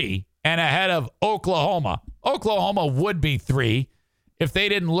 3 and ahead of Oklahoma. Oklahoma would be 3 if they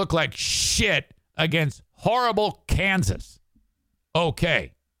didn't look like shit against horrible Kansas.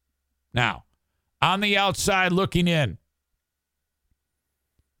 Okay. Now, on the outside looking in,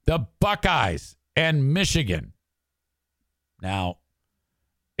 the Buckeyes and Michigan. Now,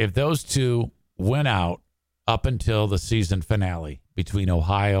 if those two win out up until the season finale between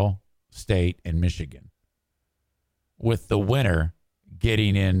Ohio State and Michigan, with the winner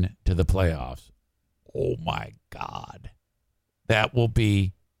getting into the playoffs, Oh, my God. That will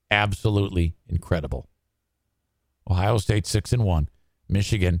be absolutely incredible. Ohio State 6-1.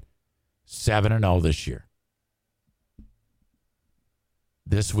 Michigan 7-0 this year.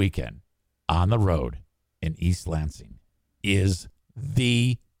 This weekend on the road in East Lansing is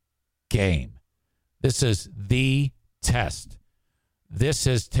the game. This is the test. This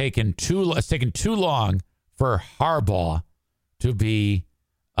has taken too long for Harbaugh to be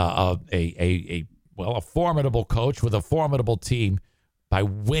a formidable coach with a formidable team by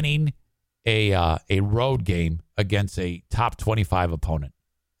winning a road game against a top 25 opponent.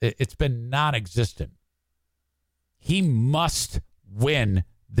 It's been non-existent. He must win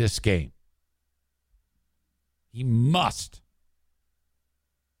this game. He must.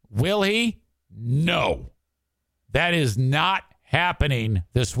 Will he? No. That is not happening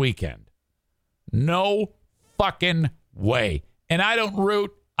this weekend. No fucking way. And I don't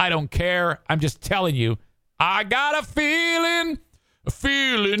root. I don't care. I'm just telling you, I got a feeling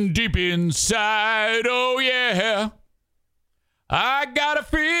deep inside. Oh, yeah. I got a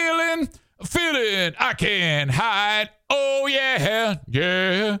feeling I can't hide. Oh, yeah,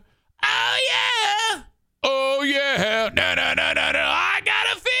 yeah. Oh, yeah. Oh, yeah. No. I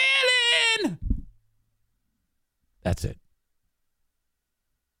got a feeling. That's it.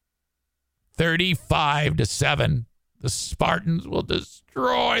 35-7. The Spartans will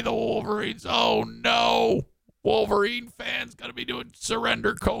destroy the Wolverines. Oh, no. Wolverine fans going to be doing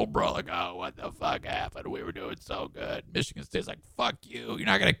surrender Cobra. Like, oh, what the fuck happened? We were doing so good. Michigan State's like, fuck you. You're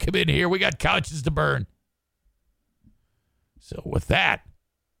not going to come in here. We got couches to burn. So with that,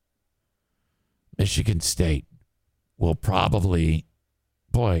 Michigan State will probably,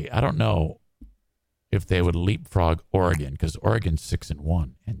 boy, I don't know if they would leapfrog Oregon, because Oregon's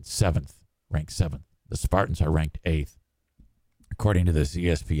 6-1 and ranked 7th. The Spartans are ranked 8th, according to this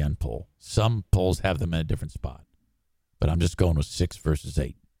ESPN poll. Some polls have them in a different spot, but I'm just going with 6 versus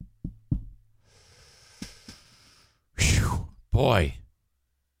 8. Whew, boy.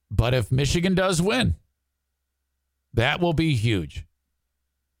 But if Michigan does win, that will be huge.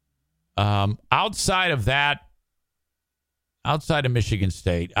 Outside of Michigan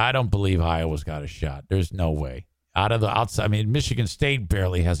State, I don't believe Iowa's got a shot. There's no way. Michigan State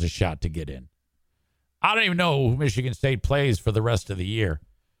barely has a shot to get in. I don't even know who Michigan State plays for the rest of the year.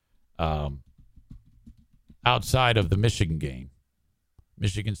 Outside of the Michigan game.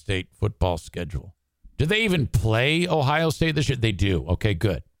 Michigan State football schedule. Do they even play Ohio State this year? They do. Okay,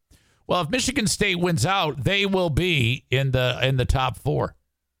 good. Well, if Michigan State wins out, they will be in the top 4.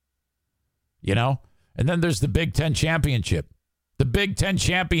 You know? And then there's the Big Ten championship. The Big Ten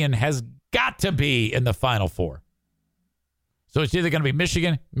champion has got to be in the Final 4. So it's either going to be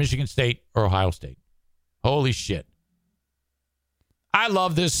Michigan, Michigan State, or Ohio State. Holy shit. I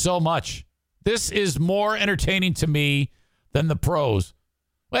love this so much. This is more entertaining to me than the pros.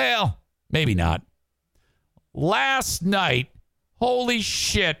 Well, maybe not. Last night, holy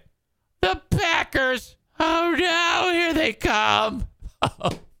shit, the Packers. Oh, no, here they come. Oh,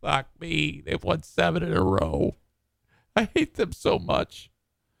 fuck me. They've won 7 in a row. I hate them so much.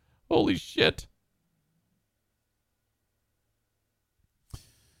 Holy shit.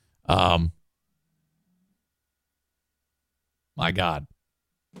 My God.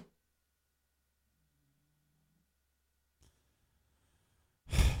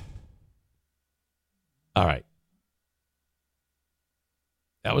 All right.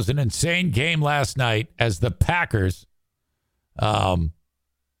 That was an insane game last night as the Packers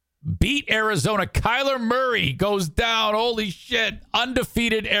beat Arizona. Kyler Murray goes down. Holy shit.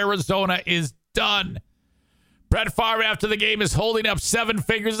 Undefeated Arizona is done. Brett Favre after the game is holding up 7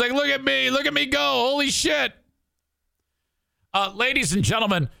 fingers. Like, look at me go. Holy shit. Ladies and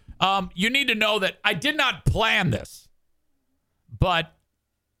gentlemen, you need to know that I did not plan this, but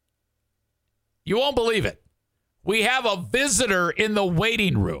you won't believe it. We have a visitor in the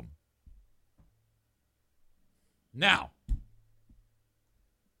waiting room. Now,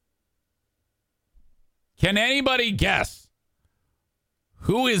 can anybody guess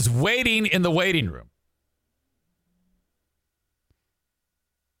who is waiting in the waiting room?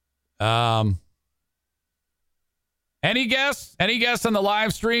 Any guess? Any guess on the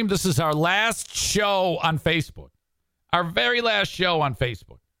live stream? This is our last show on Facebook. Our very last show on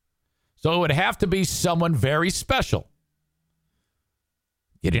Facebook. So it would have to be someone very special.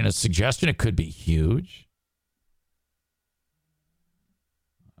 Getting a suggestion, it could be huge.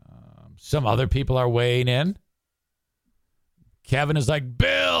 Some other people are weighing in. Kevin is like,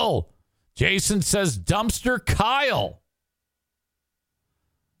 Bill. Jason says Dumpster Kyle.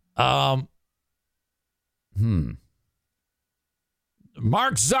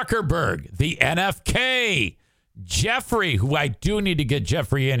 Mark Zuckerberg, the NFK, Jeffrey, who I do need to get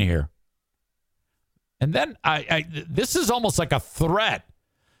Jeffrey in here. And then this is almost like a threat.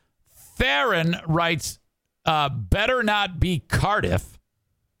 Theron writes, better not be Cardiff.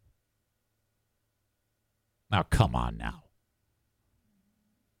 Now, come on now.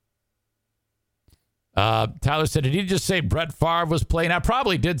 Tyler said, did he just say Brett Favre was playing? I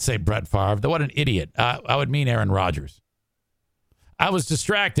probably did say Brett Favre. What an idiot. I would mean Aaron Rodgers. I was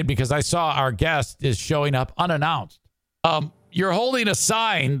distracted because I saw our guest is showing up unannounced. You're holding a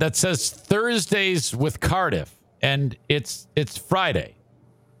sign that says Thursdays with Cardiff, and it's Friday.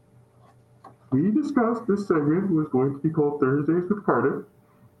 We discussed this segment was going to be called Thursdays with Cardiff.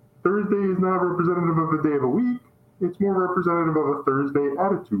 Thursday is not representative of a day of a week. It's more representative of a Thursday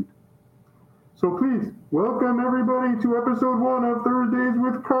attitude. So please, welcome everybody to episode 1 of Thursdays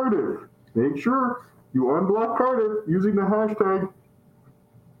with Cardiff. Make sure you unblock Cardiff using the hashtag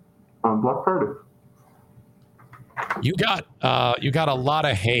 #UnblockCardiff. You got a lot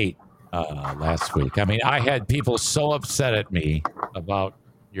of hate last week. I mean, I had people so upset at me about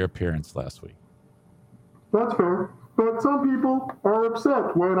your appearance last week. That's fair. But some people are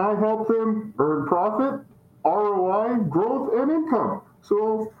upset when I help them earn profit, ROI, growth, and income.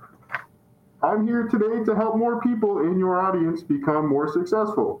 So I'm here today to help more people in your audience become more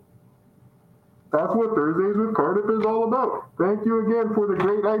successful. That's what Thursdays with Cardiff is all about. Thank you again for the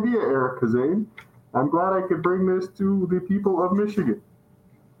great idea, Eric Zane. I'm glad I could bring this to the people of Michigan.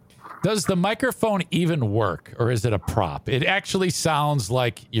 Does the microphone even work, or is it a prop? It actually sounds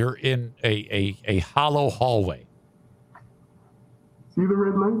like you're in a hollow hallway. See the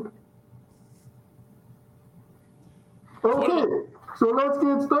red light? Okay, so let's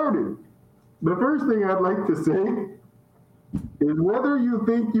get started. The first thing I'd like to say is whether you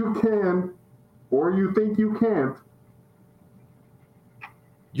think you can or you think you can't.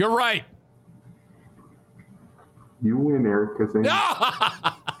 You're right. You win, Eric Zane.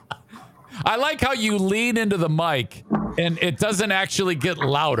 I like how you lean into the mic and it doesn't actually get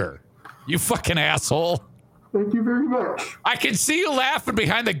louder. You fucking asshole. Thank you very much. I can see you laughing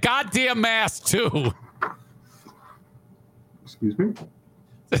behind the goddamn mask, too. Excuse me?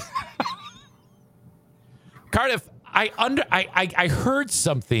 Cardiff, I heard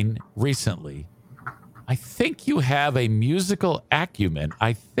something recently. I think you have a musical acumen.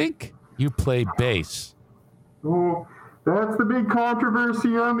 I think you play bass. Oh, that's the big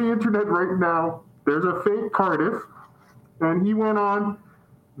controversy on the internet right now. There's a fake Cardiff, and he went on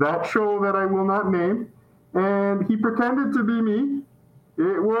that show that I will not name, and he pretended to be me.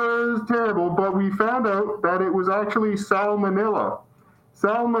 It was terrible, but we found out that it was actually Sal Manila.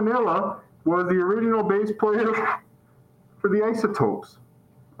 Sal Manila was the original bass player for the Isotopes,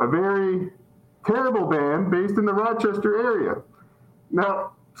 a very terrible band based in the Rochester area.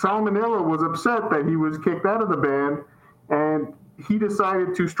 Now, Sal Manila was upset that he was kicked out of the band, and he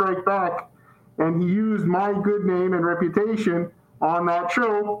decided to strike back, and he used my good name and reputation on that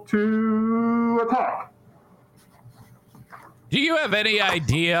show to attack. Do you have any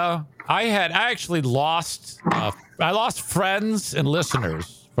idea? I actually lost friends and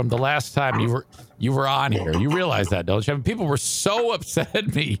listeners from the last time you were on here. You realize that, don't you? I mean, people were so upset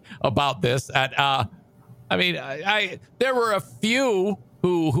at me about this. There were a few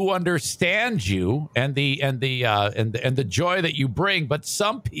who understand you and the joy that you bring, but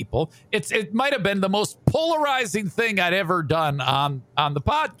some people, it might have been the most polarizing thing I'd ever done on the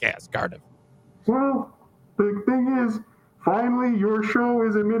podcast, Cardiff. Well, the thing is, finally, your show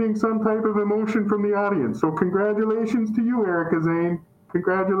is emitting some type of emotion from the audience. So congratulations to you, Erica Zane.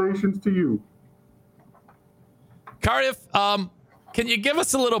 Congratulations to you. Cardiff, can you give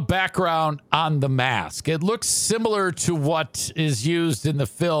us a little background on the mask? It looks similar to what is used in the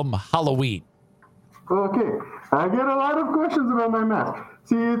film Halloween. Okay. I get a lot of questions about my mask.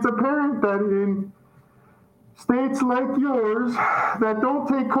 See, it's apparent that in states like yours that don't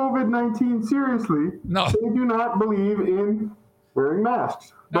take COVID-19 seriously, they do not believe in wearing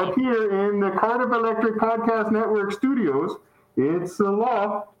masks. No. But here in the Cardiff Electric Podcast Network studios, it's a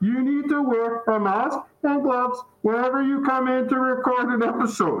law. You need to wear a mask and gloves whenever you come in to record an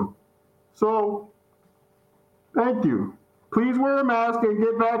episode. So, thank you. Please wear a mask and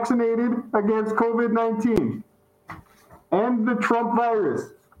get vaccinated against COVID-19 and the Trump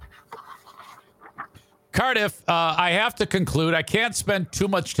virus. Cardiff, I have to conclude. I can't spend too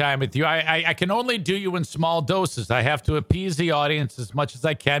much time with you. I can only do you in small doses. I have to appease the audience as much as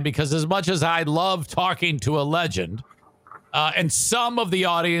I can, because as much as I love talking to a legend, and some of the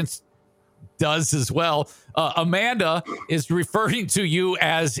audience does as well, Amanda is referring to you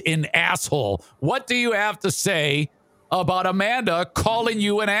as an asshole. What do you have to say about Amanda calling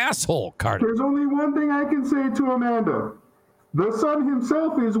you an asshole, Cardiff. There's only one thing I can say to Amanda. The sun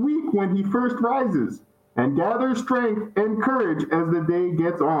himself is weak when he first rises, and gathers strength and courage as the day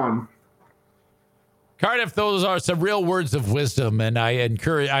gets on. Cardiff, those are some real words of wisdom, and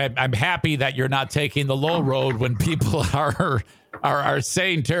I'm happy that you're not taking the low road when people are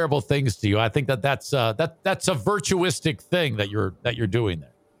saying terrible things to you. I think that's a virtuistic thing that you're doing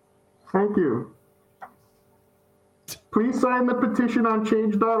there. Thank you. Please sign the petition on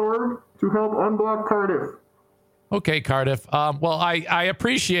change.org to help unblock Cardiff. Okay, Cardiff. Well, I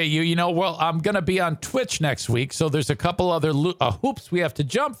appreciate you. You know, well, I'm going to be on Twitch next week, so there's a couple other hoops we have to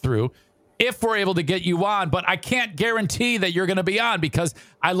jump through if we're able to get you on. But I can't guarantee that you're going to be on because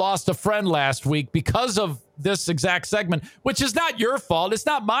I lost a friend last week because of this exact segment, which is not your fault. It's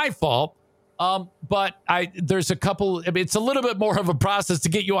not my fault. But there's a couple. I mean, it's a little bit more of a process to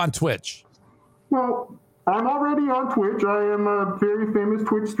get you on Twitch. Well, I'm already on Twitch. I am a very famous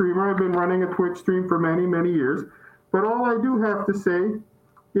Twitch streamer. I've been running a Twitch stream for many, many years. But all I do have to say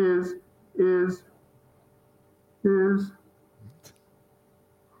is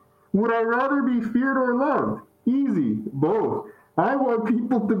would I rather be feared or loved? Easy, both. I want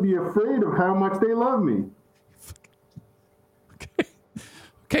people to be afraid of how much they love me.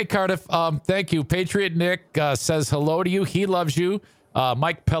 Okay, Cardiff, thank you. Patriot Nick says hello to you. He loves you.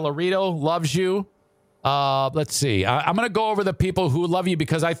 Mike Pellerito loves you. Let's see. I'm going to go over the people who love you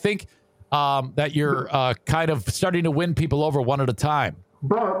because I think that you're kind of starting to win people over one at a time.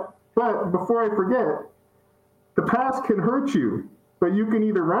 But before I forget, the past can hurt you, but you can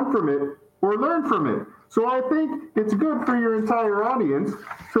either run from it or learn from it. So I think it's good for your entire audience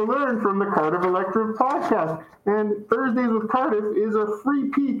to learn from the Cardiff Electric podcast. And Thursdays with Cardiff is a free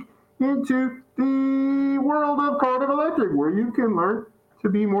peek into the world of Cardiff Electric, where you can learn to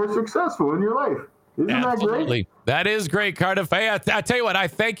be more successful in your life. Isn't Absolutely. that great? That is great, Cardiff. Hey, I tell you what, I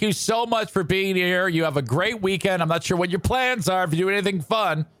thank you so much for being here. You have a great weekend. I'm not sure what your plans are if you do anything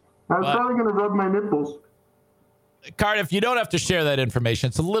fun. I'm probably going to rub my nipples. Cardiff, you don't have to share that information.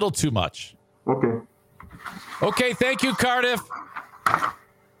 It's a little too much. Okay. Okay, thank you, Cardiff.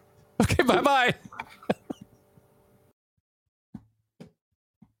 Okay, bye-bye.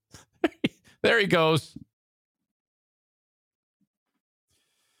 There he goes.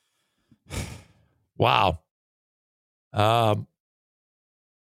 Wow.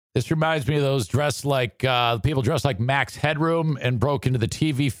 This reminds me of those people dressed like Max Headroom and broke into the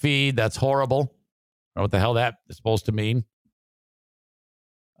TV feed. That's horrible. I don't know what the hell that is supposed to mean.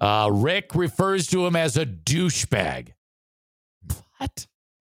 Rick refers to him as a douchebag. What?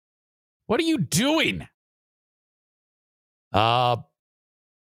 What are you doing?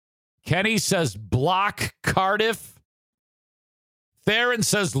 Kenny says block Cardiff. Theron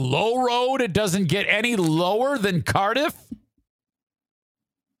says low road. It doesn't get any lower than Cardiff.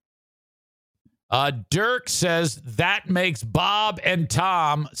 Dirk says that makes Bob and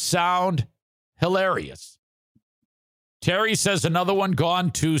Tom sound hilarious. Terry says another one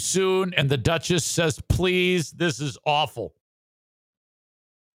gone too soon. And the Duchess says, please, this is awful.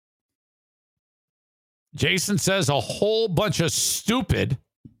 Jason says a whole bunch of stupid.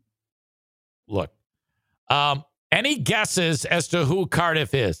 Look, any guesses as to who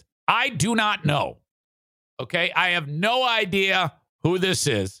Cardiff is? I do not know. Okay, I have no idea who this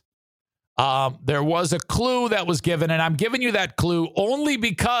is. There was a clue that was given, and I'm giving you that clue only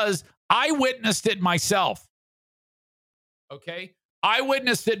because I witnessed it myself. Okay, I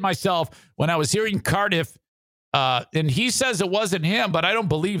witnessed it myself when I was hearing Cardiff, and he says it wasn't him, but I don't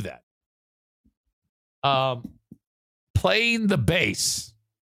believe that. Playing the bass.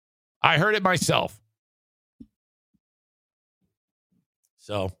 I heard it myself.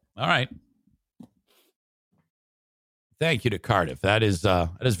 So, all right. Thank you to Cardiff. That is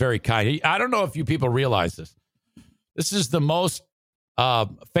very kind. I don't know if you people realize this. This is the most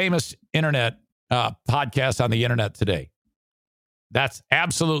famous internet podcast on the internet today. That's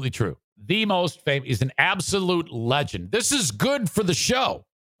absolutely true. The most famous. He's an absolute legend. This is good for the show.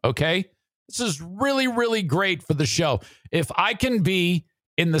 Okay. This is really, really great for the show. If I can be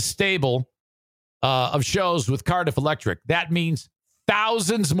in the stable of shows with Cardiff Electric, that means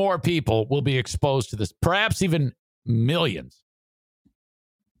thousands more people will be exposed to this, perhaps even millions.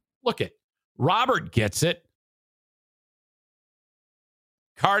 Look it. Robert gets it.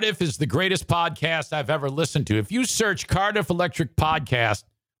 Cardiff is the greatest podcast I've ever listened to. If you search Cardiff Electric Podcast,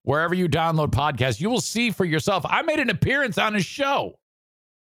 wherever you download podcasts, you will see for yourself. I made an appearance on his show.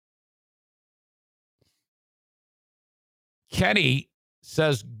 Kenny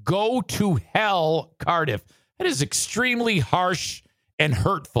says, go to hell, Cardiff. That is extremely harsh and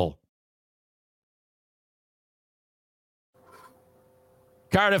hurtful.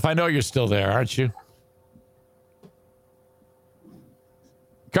 Cardiff, I know you're still there, aren't you?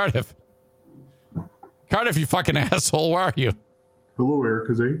 Cardiff, you fucking asshole. Where are you? Hello,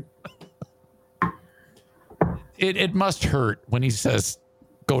 Erica Zane. It must hurt when he says,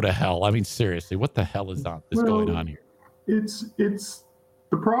 go to hell. I mean, seriously, what the hell is going on here? It's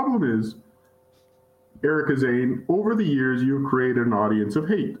the problem is, Erica Zane, over the years, you've created an audience of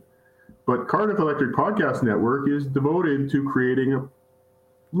hate. But Cardiff Electric Podcast Network is devoted to creating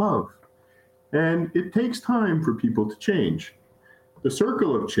love. And it takes time for people to change. The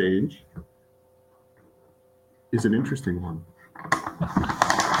circle of change is an interesting one.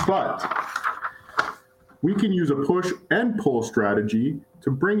 But we can use a push and pull strategy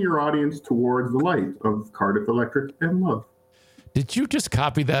to bring your audience towards the light of Cardiff Electric and love. Did you just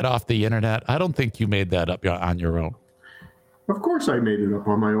copy that off the internet? I don't think you made that up on your own. Of course I made it up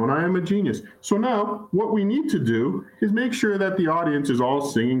on my own. I am a genius. So now what we need to do is make sure that the audience is all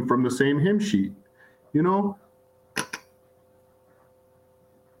singing from the same hymn sheet. You know,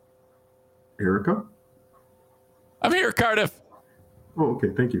 Erica? I'm here, Cardiff. Oh, okay.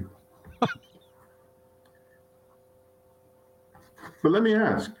 Thank you. But let me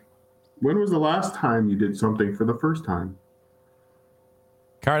ask, when was the last time you did something for the first time?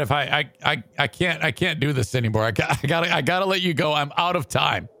 Cardiff, I can't do this anymore. I gotta let you go. I'm out of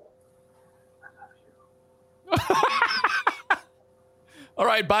time. All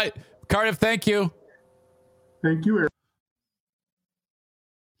right, bye. Cardiff, thank you. Thank you, Eric.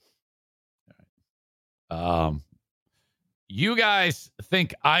 You guys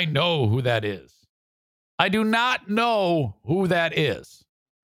think I know who that is. I do not know who that is.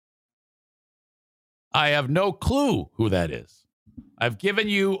 I have no clue who that is. I've given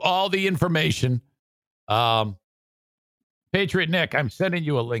you all the information. Patriot Nick, I'm sending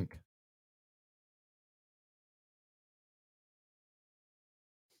you a link.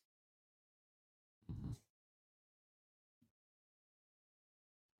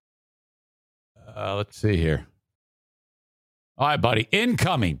 Let's see here. All right, buddy.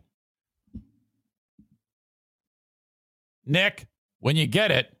 Incoming. Nick, when you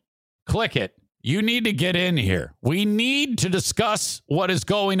get it, click it. You need to get in here. We need to discuss what is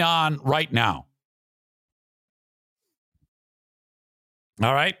going on right now.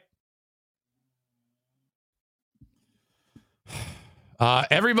 All right.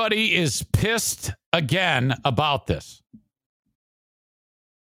 Everybody is pissed again about this.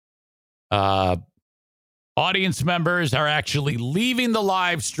 Audience members are actually leaving the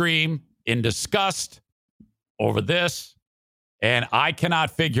live stream in disgust over this, and I cannot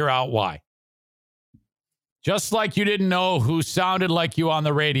figure out why. Just like you didn't know who sounded like you on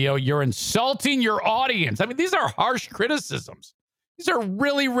the radio, you're insulting your audience. I mean, these are harsh criticisms. These are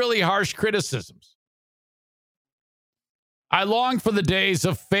really, really harsh criticisms. I long for the days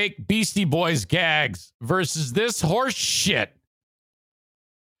of fake Beastie Boys gags versus this horse shit.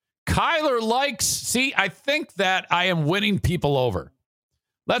 Kyler likes, see, I think that I am winning people over.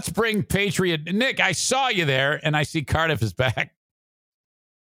 Let's bring Patriot. Nick, I saw you there, and I see Cardiff is back.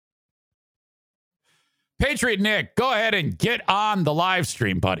 Patriot Nick, go ahead and get on the live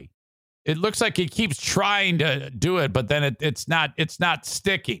stream, buddy. It looks like he keeps trying to do it, but then it's not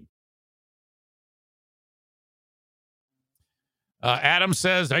sticking. Adam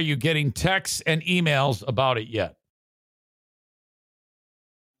says, are you getting texts and emails about it yet?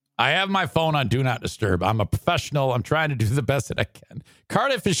 I have my phone on Do Not Disturb. I'm a professional. I'm trying to do the best that I can.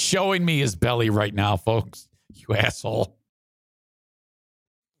 Cardiff is showing me his belly right now, folks. You asshole.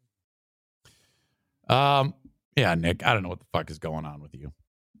 Yeah, Nick, I don't know what the fuck is going on with you.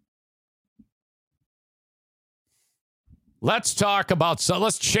 Let's talk about,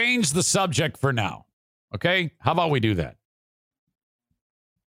 let's change the subject for now. Okay? How about we do that?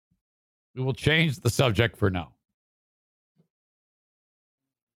 We will change the subject for now.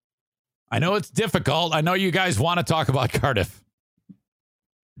 I know it's difficult. I know you guys want to talk about Cardiff.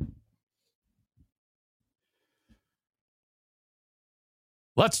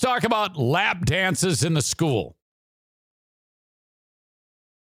 Let's talk about lap dances in the school.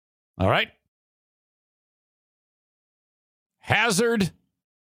 All right. Hazard,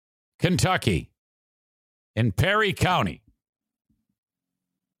 Kentucky, in Perry County.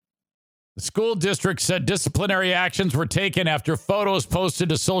 The school district said disciplinary actions were taken after photos posted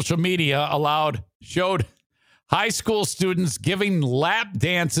to social media showed high school students giving lap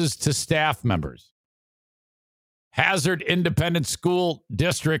dances to staff members. Hazard Independent School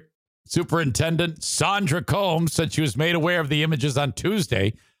District Superintendent Sandra Combs said she was made aware of the images on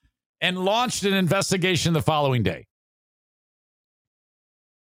Tuesday and launched an investigation the following day.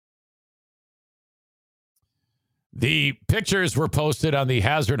 The pictures were posted on the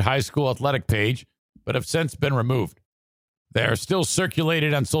Hazard High School athletic page, but have since been removed. They are still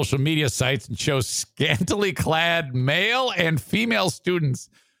circulated on social media sites and show scantily clad male and female students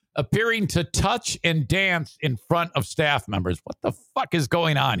appearing to touch and dance in front of staff members. What the fuck is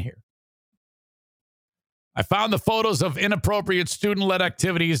going on here? I found the photos of inappropriate student-led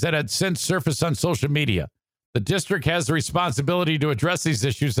activities that had since surfaced on social media. The district has the responsibility to address these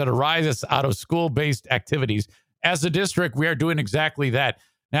issues that arise out of school-based activities. As a district, we are doing exactly that.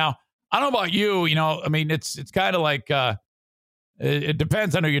 Now, I don't know about you, I mean, it's kind of like it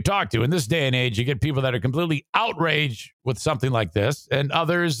depends on who you talk to. In this day and age, you get people that are completely outraged with something like this and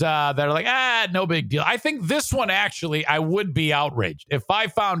others that are like, no big deal. I think this one, actually, I would be outraged. If I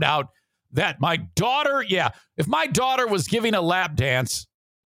found out that my daughter, if my daughter was giving a lap dance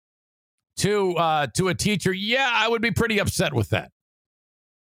to a teacher, I would be pretty upset with that.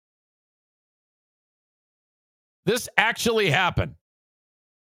 This actually happened.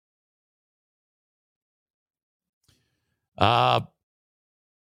 I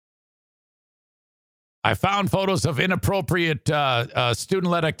found photos of inappropriate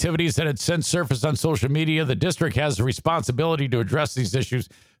student-led activities that had since surfaced on social media. The district has a responsibility to address these issues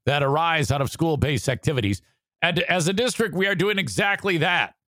that arise out of school-based activities. And as a district, we are doing exactly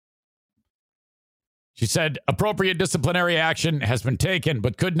that. She said appropriate disciplinary action has been taken,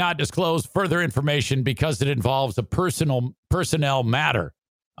 but could not disclose further information because it involves a personnel matter.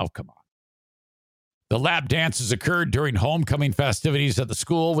 Oh, come on. The lap dances occurred during homecoming festivities at the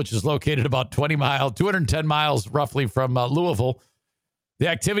school, which is located about 210 miles roughly from Louisville. The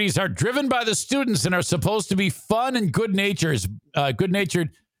activities are driven by the students and are supposed to be fun and good-natured,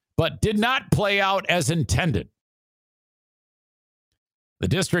 but did not play out as intended. The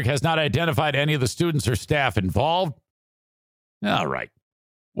district has not identified any of the students or staff involved. All right.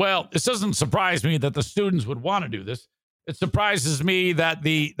 Well, this doesn't surprise me that the students would want to do this. It surprises me that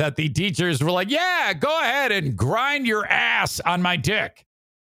the teachers were like, yeah, go ahead and grind your ass on my dick.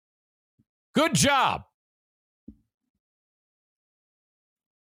 Good job.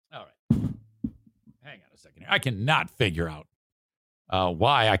 All right. Hang on a second here. I cannot figure out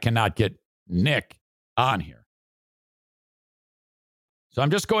why I cannot get Nick on here. So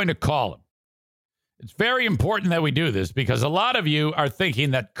I'm just going to call him. It's very important that we do this because a lot of you are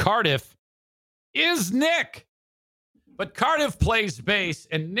thinking that Cardiff is Nick. But Cardiff plays bass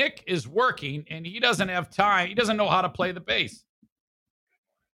and Nick is working and he doesn't have time. He doesn't know how to play the bass.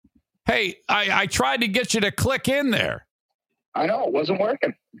 Hey, I tried to get you to click in there. I know, it wasn't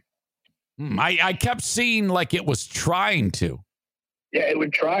working. I kept seeing like it was trying to. Yeah, it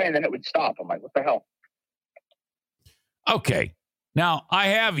would try and then it would stop. I'm like, what the hell? Okay. Now, I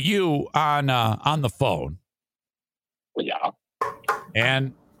have you on the phone. Well, yeah.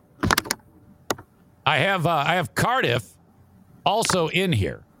 And I have Cardiff also in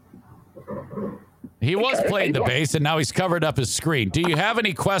here. He was Cardiff, playing the bass, and now he's covered up his screen. Do you have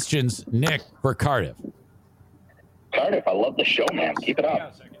any questions, Nick, for Cardiff? Cardiff, I love the show, man. Keep it up. Hang on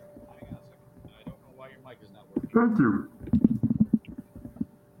a second. I don't know why your mic is not working. Thank you.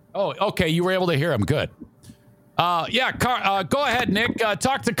 Oh, okay. You were able to hear him. Good. Go ahead, Nick.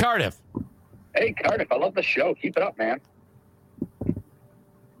 Talk to Cardiff. Hey, Cardiff, I love the show. Keep it up, man.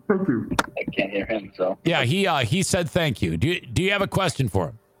 Thank you. I can't hear him, so. Yeah, he said thank you. Do you have a question for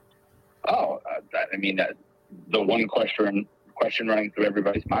him? Oh, the one question running through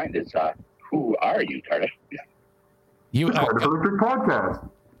everybody's mind is, who are you, Cardiff? You Cardiff Electric Podcast.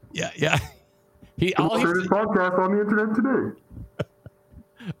 Yeah. The greatest podcast on the internet today.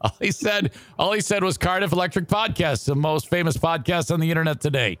 All he said was Cardiff Electric Podcast, the most famous podcast on the internet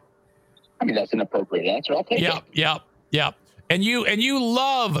today. I mean, that's an appropriate answer. I'll take it. Yep. And you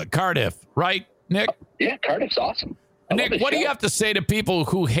love Cardiff, right, Nick? Yeah, Cardiff's awesome. Nick, what do you have to say to people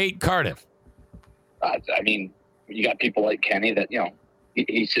who hate Cardiff? I mean, you got people like Kenny that,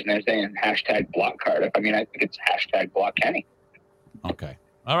 he's sitting there saying hashtag block Cardiff. I mean, I think it's hashtag block Kenny. Okay.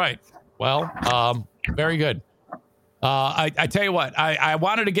 All right. Well, very good. I tell you what, I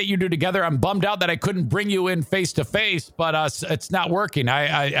wanted to get you two together. I'm bummed out that I couldn't bring you in face to face, but it's not working.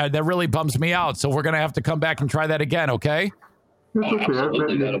 I that really bums me out. So we're going to have to come back and try that again. Okay. It's okay. I've met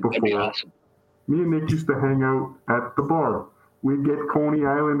Nick That'd be before. awesome. Me and Nick used to hang out at the bar. We'd get Coney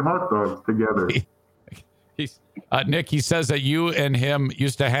Island hot dogs together. Nick, he says that you and him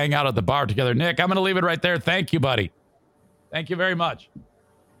used to hang out at the bar together. Nick, I'm going to leave it right there. Thank you, buddy. Thank you very much.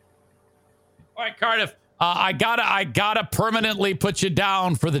 All right, Cardiff. I gotta permanently put you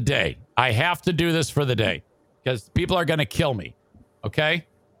down for the day. I have to do this for the day because people are going to kill me. Okay.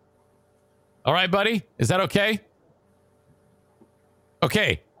 All right, buddy. Is that okay?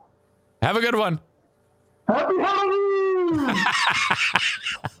 Okay. Have a good one. Happy Halloween!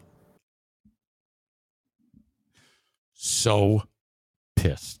 So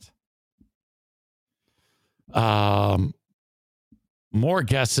pissed. More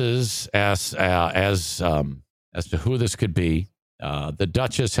guesses as to who this could be. The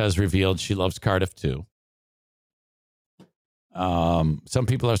Duchess has revealed she loves Cardiff too. Some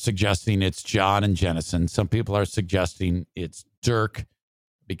people are suggesting it's John and Jennison. Some people are suggesting it's Dirk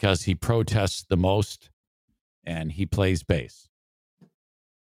because he protests the most and he plays bass.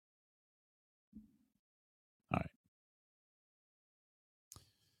 All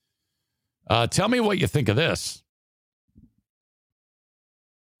right. Tell me what you think of this.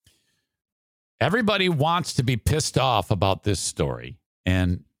 Everybody wants to be pissed off about this story,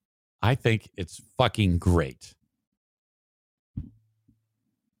 and I think it's fucking great.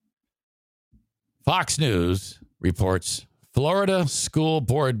 Fox News reports Florida school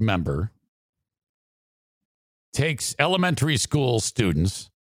board member takes elementary school students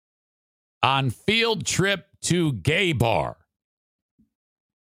on field trip to gay bar.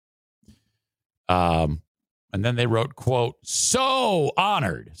 And then they wrote, quote, so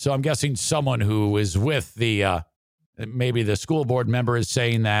honored. So I'm guessing someone who is with the, maybe the school board member is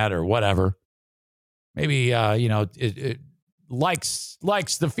saying that or whatever. Maybe, it likes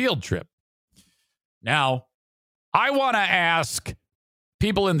the field trip. Now, I want to ask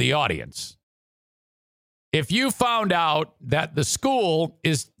people in the audience, if you found out that the school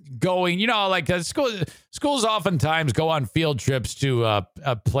is going, like schools oftentimes go on field trips to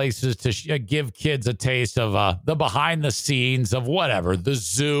places to give kids a taste of the behind the scenes of whatever, the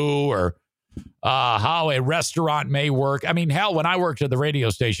zoo or how a restaurant may work. I mean, hell, when I worked at the radio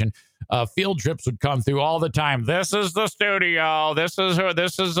station, field trips would come through all the time. This is the studio. These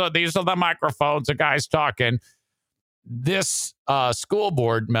are the microphones. The guy's talking. This school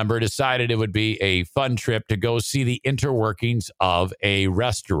board member decided it would be a fun trip to go see the interworkings of a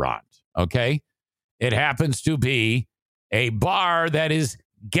restaurant. Okay. It happens to be a bar that is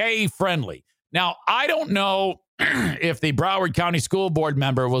gay friendly. Now, I don't know if the Broward County school board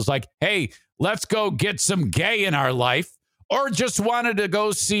member was like, hey, let's go get some gay in our life, or just wanted to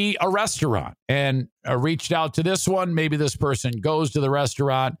go see a restaurant and reached out to this one. Maybe this person goes to the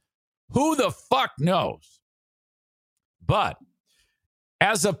restaurant. Who the fuck knows? But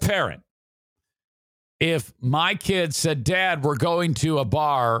as a parent, if my kid said, Dad, we're going to a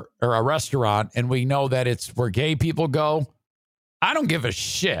bar or a restaurant and we know that it's where gay people go, I don't give a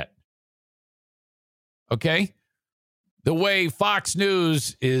shit. Okay? The way Fox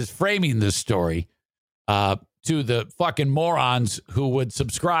News is framing this story to the fucking morons who would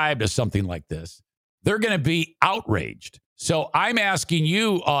subscribe to something like this, they're going to be outraged. So I'm asking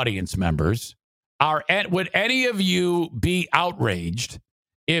you, audience members, would any of you be outraged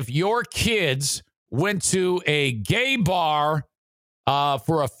if your kids went to a gay bar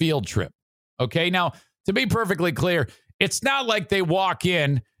for a field trip? Okay, now, to be perfectly clear, it's not like they walk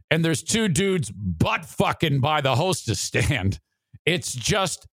in and there's two dudes butt fucking by the hostess stand. It's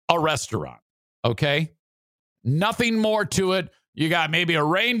just a restaurant, okay? Nothing more to it. You got maybe a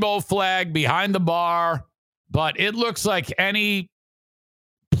rainbow flag behind the bar, but it looks like any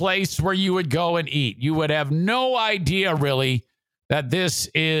place where you would go and eat. You would have no idea really that this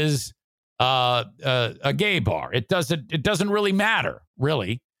is a gay bar. It doesn't really matter,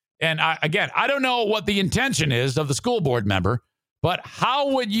 really. And I don't know what the intention is of the school board member, but how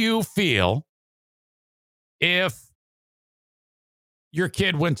would you feel if your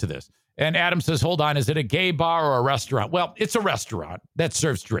kid went to this? And Adam says, hold on, is it a gay bar or a restaurant? Well, it's a restaurant that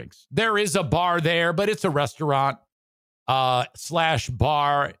serves drinks. There is a bar there, but it's a restaurant /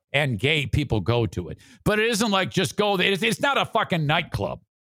 bar, and gay people go to it. But it isn't like just go there. It's not a fucking nightclub.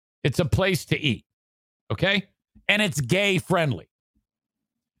 It's a place to eat. Okay? And it's gay friendly.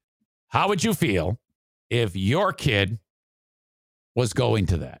 How would you feel if your kid was going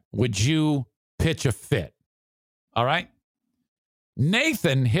to that? Would you pitch a fit? All right?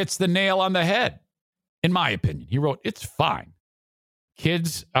 Nathan hits the nail on the head, in my opinion. He wrote, it's fine.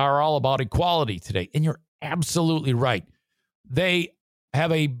 Kids are all about equality today. And you're absolutely right. They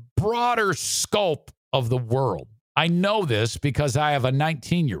have a broader scope of the world. I know this because I have a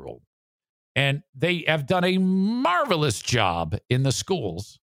 19-year-old. And they have done a marvelous job in the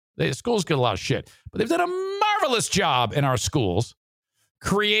schools. The schools get a lot of shit. But they've done a marvelous job in our schools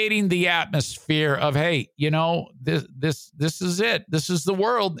creating the atmosphere of, hey, this is it. This is the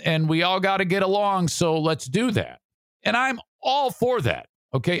world. And we all got to get along. So let's do that. And I'm all for that.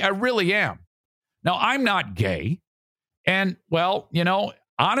 Okay, I really am. Now, I'm not gay. And, well,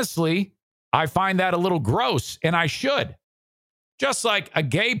 honestly, I find that a little gross, and I should. Just like a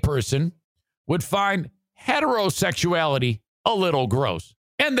gay person would find heterosexuality a little gross.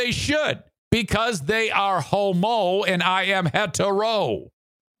 And they should, because they are homo and I am hetero.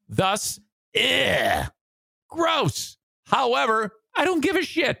 Thus, gross. However, I don't give a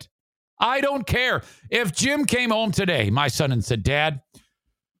shit. I don't care. If Jim came home today, my son, and said, Dad,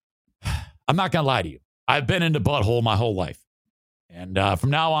 I'm not going to lie to you. I've been into butthole my whole life. And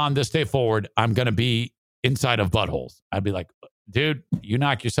from now on, this day forward, I'm going to be inside of buttholes. I'd be like, dude, you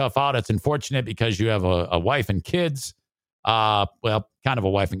knock yourself out. It's unfortunate because you have a wife and kids. Well, kind of a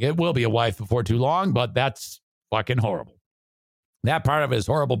wife, and it will be a wife before too long, but that's fucking horrible. That part of it is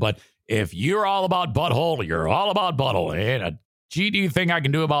horrible, but if you're all about butthole, you're all about butthole. Ain't a GD thing I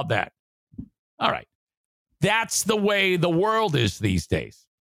can do about that. All right. That's the way the world is these days.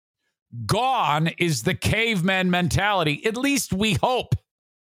 Gone is the caveman mentality. At least we hope,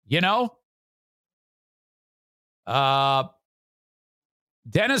 you know?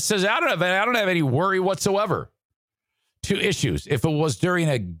 Dennis says, I don't have any worry whatsoever. 2 issues. If it was during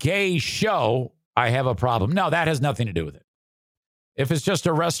a gay show, I have a problem. No, that has nothing to do with it. If it's just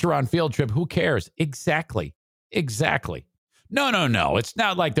a restaurant field trip, who cares? Exactly. No. It's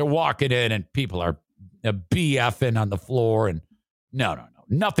not like they're walking in and people are BFing on the floor. And no.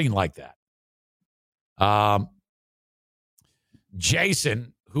 Nothing like that.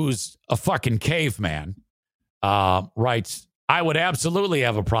 Jason, who's a fucking caveman, writes, I would absolutely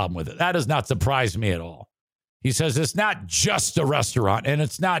have a problem with it. That does not surprise me at all. He says it's not just a restaurant and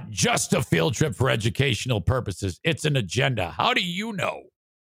it's not just a field trip for educational purposes. It's an agenda. How do you know?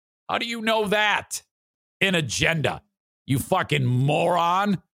 How do you know that? An agenda. You fucking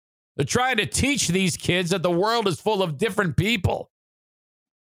moron. They're trying to teach these kids that the world is full of different people.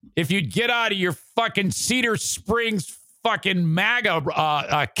 If you'd get out of your fucking Cedar Springs fucking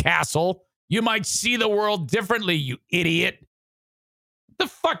MAGA castle, you might see the world differently, you idiot. What the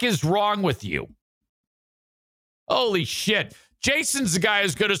fuck is wrong with you? Holy shit. Jason's the guy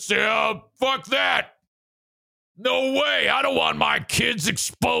who's going to say, oh, fuck that. No way. I don't want my kids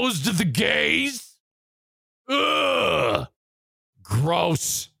exposed to the gays. Ugh.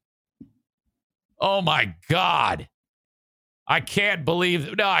 Gross. Oh, my God. I can't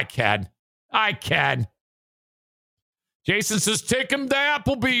believe. No, I can. Jason says, take him to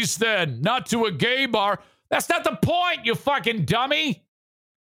Applebee's then, not to a gay bar. That's not the point, you fucking dummy.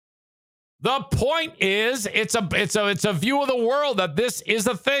 The point is, it's a view of the world that this is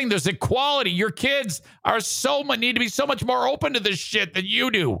a thing. There's equality. Your kids need to be so much more open to this shit than you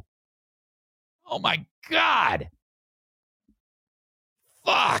do. Oh my God.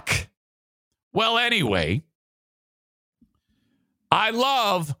 Fuck. Well, anyway, I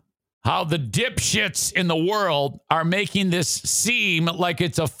love how the dipshits in the world are making this seem like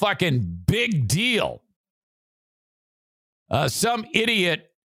it's a fucking big deal. Some idiot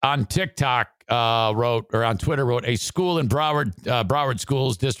on TikTok on Twitter wrote, a school in Broward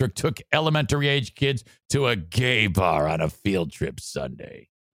Schools District took elementary age kids to a gay bar on a field trip Sunday.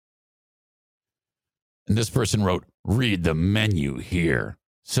 And this person wrote, read the menu here.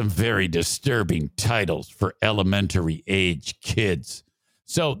 Some very disturbing titles for elementary age kids.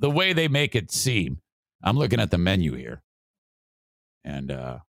 So the way they make it seem, I'm looking at the menu here, and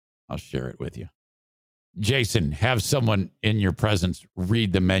I'll share it with you. Jason, have someone in your presence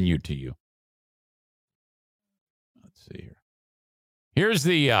read the menu to you. Let's see here. Here's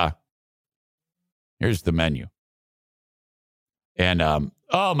the menu. And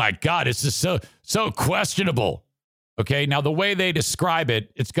oh my God, this is so questionable. Okay, now the way they describe it,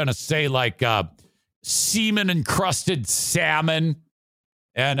 it's going to say like semen encrusted salmon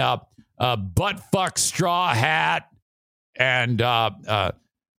and butt fuck straw hat and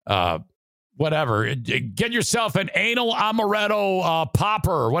whatever. Get yourself an anal amaretto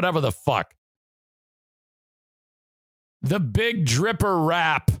popper or whatever the fuck. The Big Dripper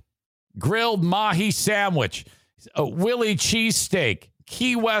wrap, grilled mahi sandwich, a Willie cheesesteak,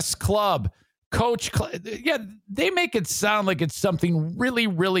 Key West Club, Coach. Yeah, they make it sound like it's something really,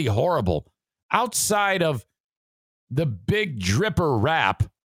 really horrible. Outside of the Big Dripper wrap,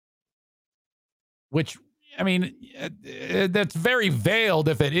 which, I mean, that's very veiled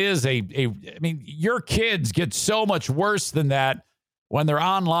if it is I mean, your kids get so much worse than that when they're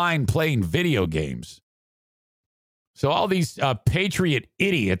online playing video games. So all these patriot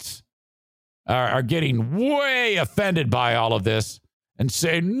idiots are getting way offended by all of this and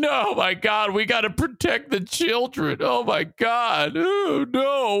say, no, my God, we got to protect the children. Oh, my God. Oh,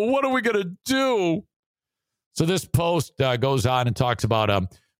 no. What are we going to do? So this post goes on and talks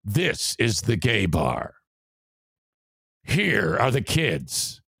about this is the gay bar. Here are the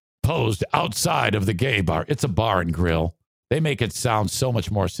kids posed outside of the gay bar. It's a bar and grill. They make it sound so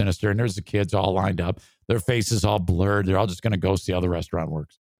much more sinister. And there's the kids all lined up. Their faces all blurred. They're all just going to go see how the restaurant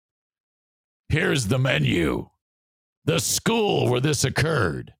works. Here's the menu. The school where this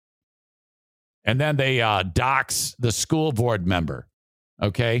occurred. And then they dox the school board member.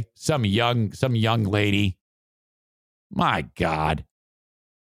 Okay? Some young lady. My God.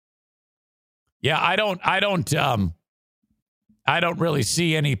 Yeah, I don't really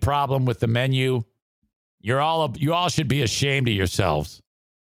see any problem with the menu. You all should be ashamed of yourselves.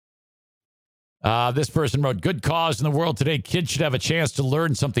 This person wrote, good cause in the world today. Kids should have a chance to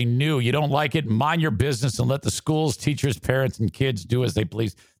learn something new. You don't like it? Mind your business and let the schools, teachers, parents, and kids do as they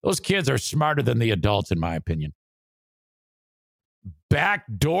please. Those kids are smarter than the adults, in my opinion.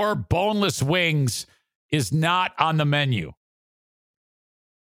 Backdoor boneless wings is not on the menu.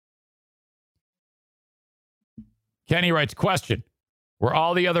 Kenny writes, question, were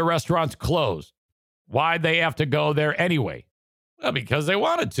all the other restaurants closed? Why'd they have to go there anyway? Well, because they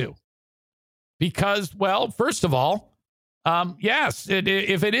wanted to. Because, well, first of all, yes,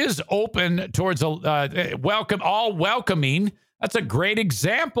 if it is open towards a welcoming, that's a great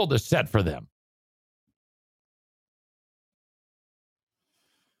example to set for them.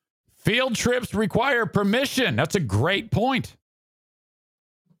 Field trips require permission. That's a great point.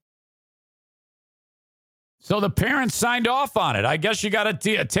 So the parents signed off on it. I guess you got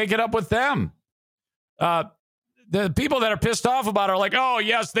to take it up with them. The people that are pissed off about it are like, oh,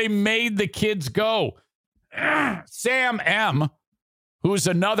 yes, they made the kids go. Sam M., who's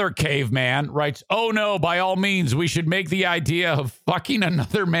another caveman, writes, oh, no, by all means, we should make the idea of fucking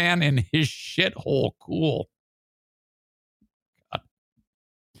another man in his shithole cool. God.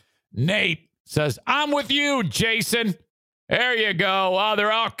 Nate says, I'm with you, Jason. There you go. Oh,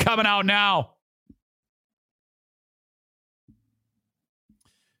 they're all coming out now.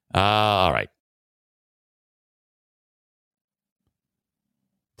 All right.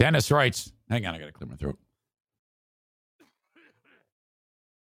 Dennis writes, hang on, I got to clear my throat.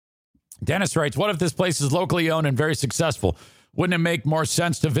 Dennis writes, what if this place is locally owned and very successful? Wouldn't it make more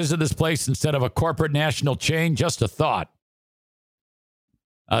sense to visit this place instead of a corporate national chain? Just a thought.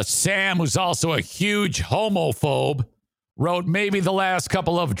 Sam, who's also a huge homophobe, wrote, maybe the last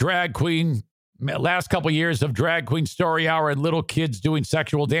couple years of drag queen story hour and little kids doing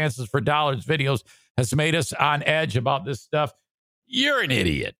sexual dances for dollars videos has made us on edge about this stuff. You're an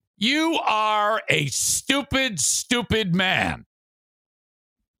idiot. You are a stupid, stupid man.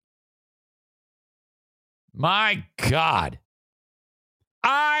 My God.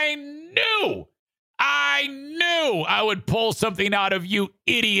 I knew I would pull something out of you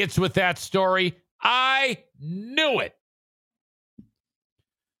idiots with that story. I knew it.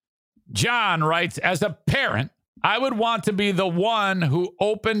 John writes, as a parent, I would want to be the one who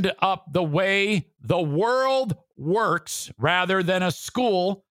opened up the way the world works rather than a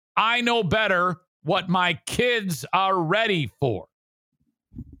school. I know better what my kids are ready for.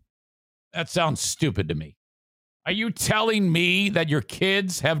 That sounds stupid to me. Are you telling me that your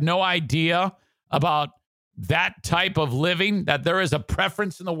kids have no idea about that type of living, that there is a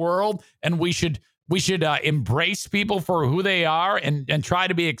preference in the world and we should embrace people for who they are and try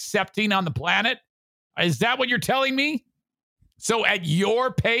to be accepting on the planet? Is that what you're telling me? So at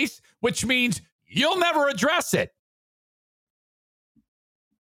your pace, which means you'll never address it.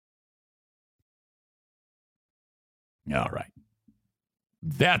 All right.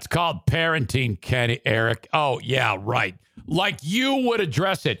 That's called parenting, Eric. Oh, yeah, right. Like you would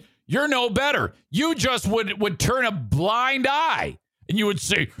address it. You're no better. You just would turn a blind eye and you would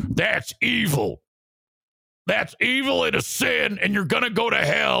say, that's evil. That's evil and a sin, and you're going to go to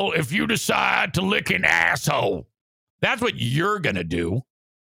hell if you decide to lick an asshole. That's what you're going to do.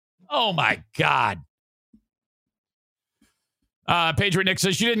 Oh, my God. Patriot Nick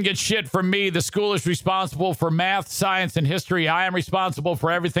says, you didn't get shit from me. The school is responsible for math, science, and history. I am responsible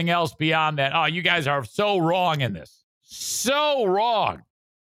for everything else beyond that. Oh, you guys are so wrong in this. So wrong.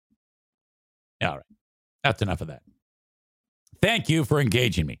 All right. That's enough of that. Thank you for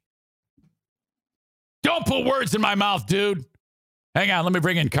engaging me. Don't put words in my mouth, dude. Hang on. Let me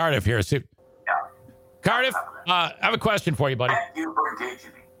bring in Cardiff here. See. Yeah. Cardiff, I have a question for you, buddy. Thank you for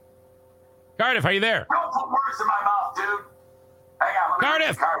engaging me. Cardiff, are you there? Don't put words in my mouth, dude. Hang on.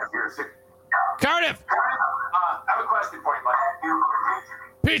 Cardiff. Cardiff here. See. Yeah. Cardiff. I have a question for you, buddy. Thank you for engaging me.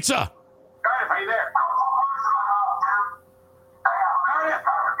 Pizza. Cardiff, are you there? Don't put words in my mouth, dude. Hang on. Cardiff.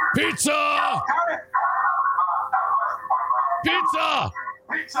 Pizza. Cardiff. Pizza.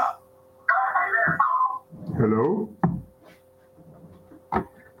 Pizza. Cardiff, are you there? Hello?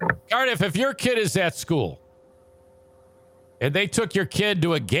 Cardiff, if your kid is at school and they took your kid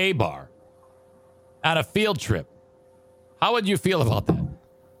to a gay bar on a field trip, how would you feel about that?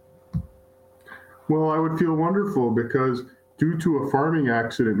 Well, I would feel wonderful because due to a farming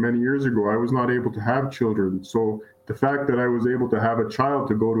accident many years ago, I was not able to have children. So the fact that I was able to have a child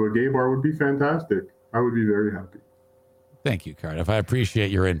to go to a gay bar would be fantastic. I would be very happy. Thank you, Cardiff. I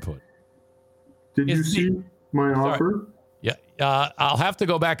appreciate your input. Did you see my offer? Yeah. I'll have to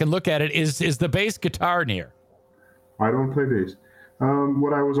go back and look at it. Is the bass guitar near? I don't play bass.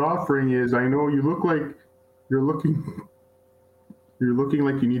 What I was offering is, I know you look like you're looking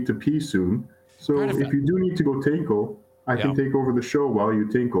like you need to pee soon. So if you do need to go tinkle, I can take over the show while you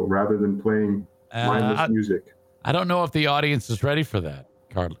tinkle rather than playing mindless music. I don't know if the audience is ready for that,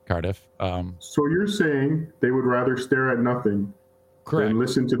 Cardiff. So you're saying they would rather stare at nothing than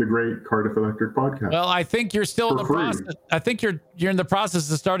listen to the great Cardiff Electric podcast? Well, I think you're still in the process. I think you're in the process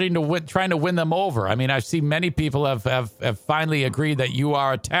of trying to win them over. I mean, I've seen many people have finally agreed that you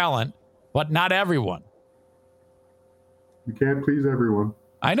are a talent, but not everyone. You can't please everyone.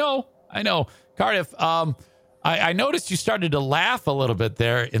 I know. Cardiff, I noticed you started to laugh a little bit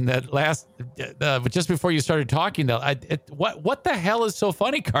there in that last, just before you started talking. What the hell is so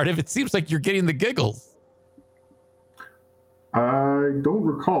funny, Cardiff? It seems like you're getting the giggles. I don't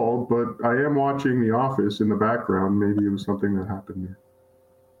recall, but I am watching The Office in the background. Maybe it was something that happened there.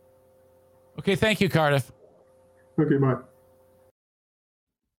 Okay, thank you, Cardiff. Okay, bye.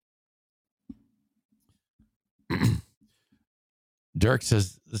 Dirk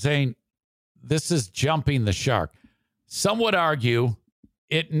says, Zane, this is jumping the shark. Some would argue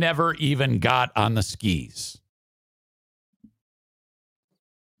it never even got on the skis.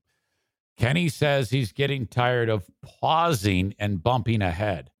 Kenny says he's getting tired of pausing and bumping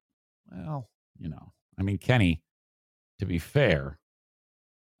ahead. Well, Kenny, to be fair,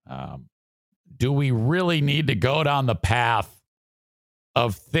 do we really need to go down the path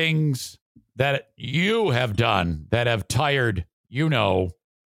of things that you have done that have tired,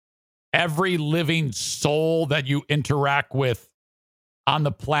 every living soul that you interact with on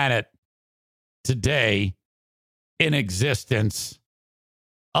the planet today, in existence,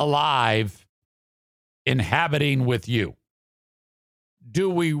 alive, inhabiting with you? Do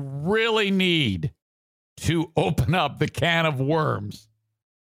we really need to open up the can of worms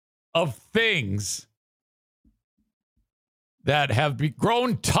of things that have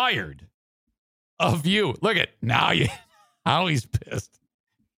grown tired of you? Look at now, how he's pissed.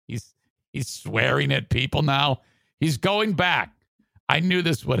 He's swearing at people now. He's going back. I knew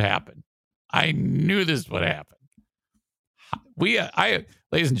this would happen. Ladies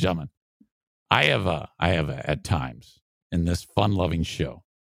and gentlemen, I have at times in this fun-loving show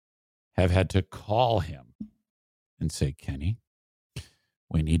have had to call him and say, Kenny,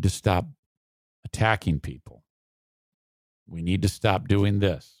 we need to stop attacking people. We need to stop doing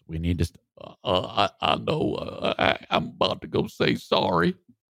this. We need to. I know. I'm about to go say sorry.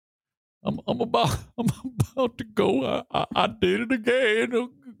 I'm about to go. I did it again.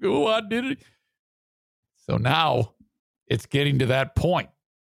 Oh, I did it. So now it's getting to that point.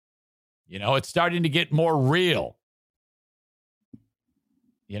 It's starting to get more real.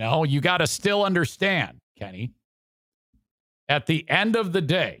 You got to still understand, Kenny, at the end of the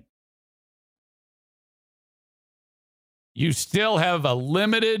day, you still have a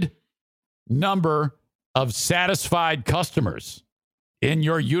limited number of satisfied customers in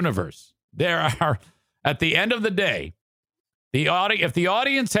your universe. There are, at the end of the day, if the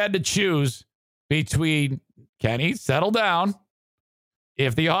audience had to choose between, Kenny, settle down.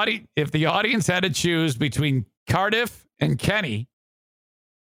 If the audience had to choose between Cardiff and Kenny,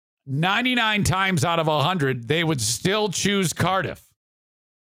 99 times out of 100, they would still choose Cardiff.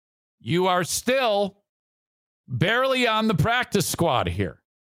 You are still barely on the practice squad here.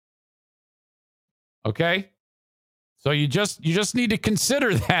 Okay? So you just need to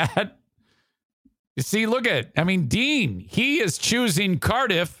consider that. You see, look at, Dean, he is choosing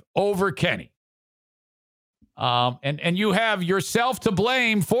Cardiff over Kenny. And you have yourself to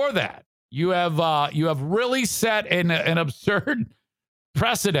blame for that. You have really set an absurd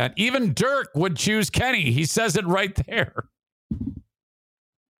precedent. Even Dirk would choose Kenny. He says it right there.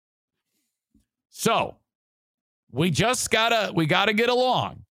 So we gotta get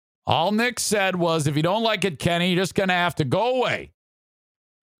along. All Nick said was, if you don't like it, Kenny, you're just gonna have to go away.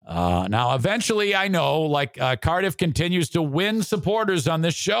 Now, eventually, I know, Cardiff continues to win supporters on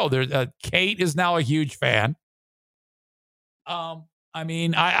this show. Kate is now a huge fan.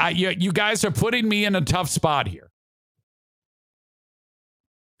 You guys are putting me in a tough spot here.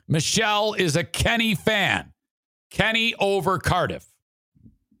 Michelle is a Kenny fan. Kenny over Cardiff.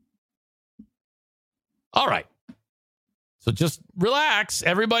 All right. So just relax.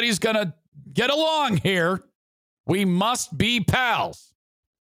 Everybody's going to get along here. We must be pals.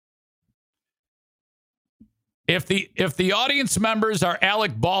 If the audience members are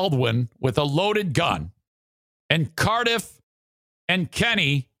Alec Baldwin with a loaded gun and Cardiff and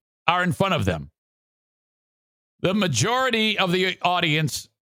Kenny are in front of them, the majority of the audience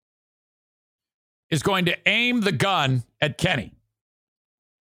is going to aim the gun at Kenny.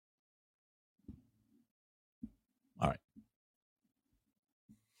 All right.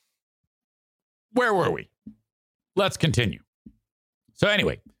 Where were we? Let's continue. So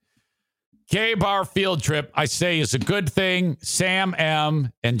anyway, gay bar field trip, I say, is a good thing. Sam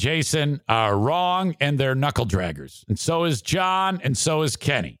M. and Jason are wrong, and they're knuckle draggers. And so is John, and so is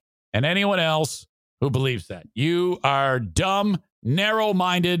Kenny. And anyone else who believes that. You are dumb,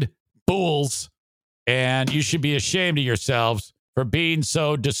 narrow-minded fools, and you should be ashamed of yourselves for being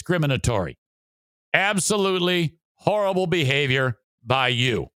so discriminatory. Absolutely horrible behavior by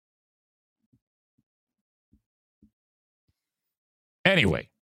you. Anyway,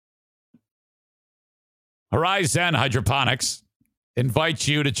 Horizon Hydroponics invites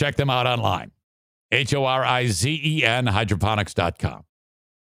you to check them out online. HORIZEN hydroponics.com.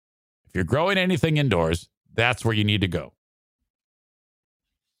 If you're growing anything indoors, that's where you need to go.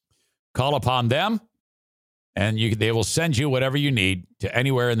 Call upon them, and they will send you whatever you need to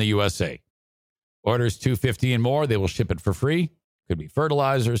anywhere in the USA. Orders $250 and more, they will ship it for free. Could be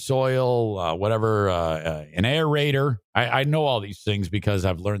fertilizer, soil, whatever, an aerator. I know all these things because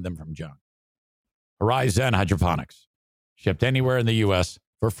I've learned them from John. Horizon Hydroponics. Shipped anywhere in the U.S.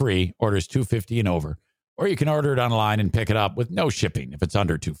 for free. Orders $250 and over. Or you can order it online and pick it up with no shipping if it's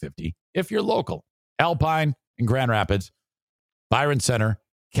under $250. If you're local. Alpine and Grand Rapids, Byron Center,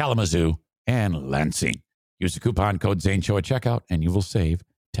 Kalamazoo, and Lansing. Use the coupon code Zane Show at checkout and you will save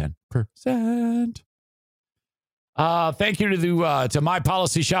 10%. Thank you to My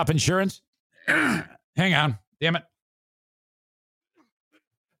Policy Shop Insurance. Hang on. Damn it.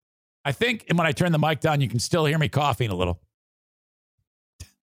 I think when I turn the mic down, you can still hear me coughing a little.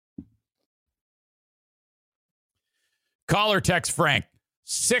 Call or text Frank,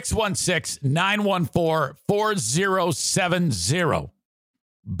 616-914-4070.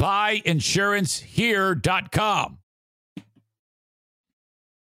 Buyinsurancehere.com.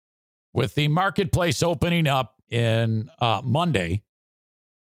 With the marketplace opening up in Monday,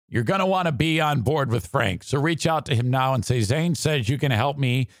 you're going to want to be on board with Frank. So reach out to him now and say, Zane says you can help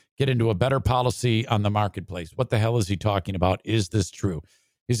me get into a better policy on the marketplace. What the hell is he talking about? Is this true?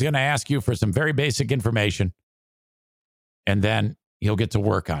 He's going to ask you for some very basic information, and then he'll get to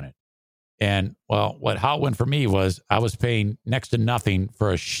work on it. And, well, how it went for me was I was paying next to nothing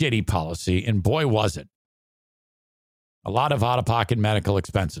for a shitty policy, and boy, was it. A lot of out-of-pocket medical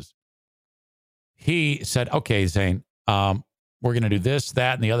expenses. He said, okay, Zane, we're going to do this,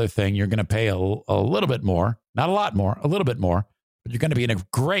 that, and the other thing. You're going to pay a little bit more, not a lot more, a little bit more, but you're going to be in a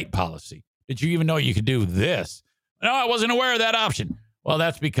great policy. Did you even know you could do this? No, I wasn't aware of that option. Well,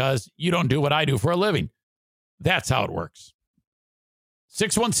 that's because you don't do what I do for a living. That's how it works.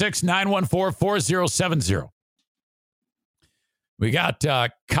 616-914-4070. We got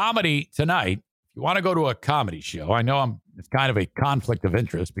comedy tonight. If you want to go to a comedy show, I know it's kind of a conflict of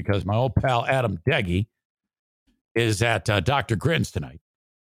interest because my old pal Adam Deggy is at Dr. Grin's tonight.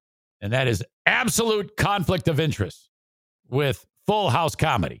 And that is absolute conflict of interest with Full House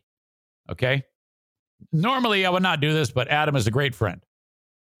Comedy. Okay? Normally, I would not do this, but Adam is a great friend.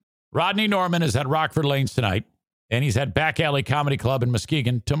 Rodney Norman is at Rockford Lanes tonight, and he's at Back Alley Comedy Club in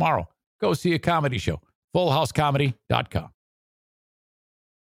Muskegon tomorrow. Go see a comedy show. FullHouseComedy.com.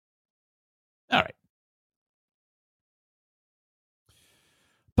 All right.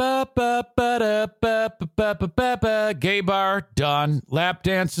 Gay bar, done. Lap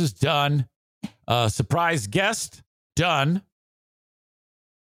dances, done. Surprise guest, done.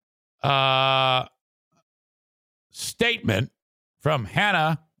 Statement from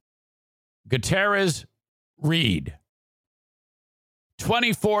Hannah Gutierrez Reed,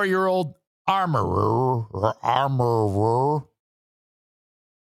 24-year-old armorer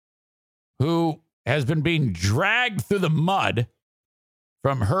who has been being dragged through the mud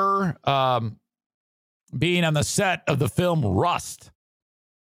from her being on the set of the film Rust.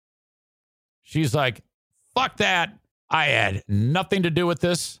 She's like, fuck that. I had nothing to do with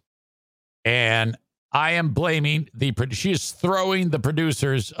this. And I am blaming she is throwing the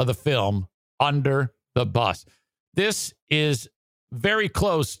producers of the film under the bus. This is very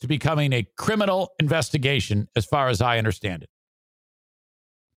close to becoming a criminal investigation as far as I understand it.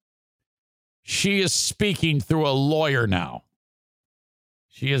 She is speaking through a lawyer now.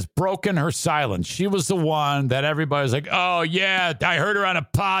 She has broken her silence. She was the one that everybody's like, oh, yeah, I heard her on a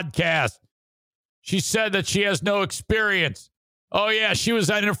podcast. She said that she has no experience. Oh, yeah, she was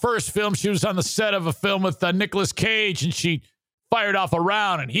in her first film. She was on the set of a film with Nicolas Cage, and she fired off a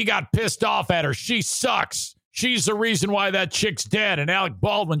round, and he got pissed off at her. She sucks. She's the reason why that chick's dead, and Alec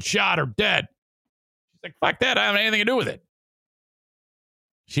Baldwin shot her dead. She's like, fuck that. I don't have anything to do with it.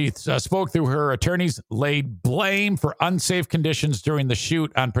 She spoke through her attorneys, laid blame for unsafe conditions during the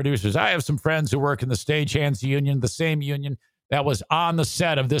shoot on producers. I have some friends who work in the stagehands union, the same union that was on the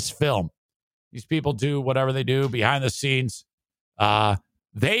set of this film. These people do whatever they do behind the scenes.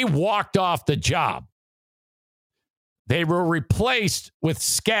 They walked off the job. They were replaced with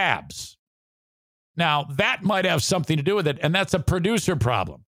scabs. Now, that might have something to do with it, and that's a producer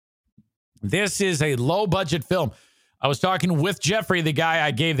problem. This is a low-budget film. I was talking with Jeffrey, the guy I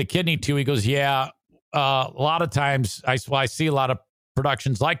gave the kidney to. He goes, yeah, a lot of times I see a lot of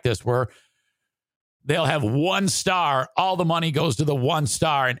productions like this where they'll have one star. All the money goes to the one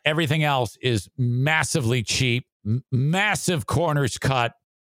star, and everything else is massively cheap, massive corners cut.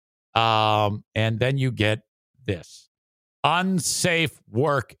 And then you get this unsafe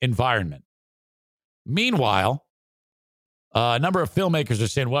work environment. Meanwhile, a number of filmmakers are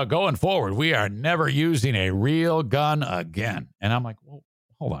saying, well, going forward, we are never using a real gun again. And I'm like, well,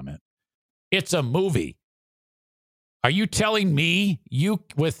 hold on a minute. It's a movie. Are you telling me you,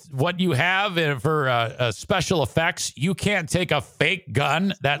 with what you have for special effects, you can't take a fake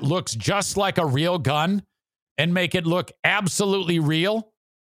gun that looks just like a real gun and make it look absolutely real?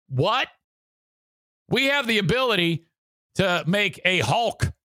 What? We have the ability to make a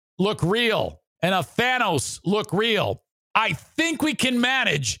Hulk look real and a Thanos look real. I think we can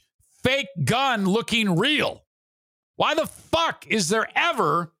manage fake gun looking real. Why the fuck is there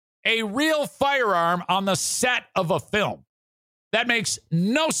ever a real firearm on the set of a film? That makes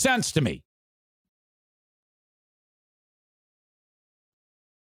no sense to me.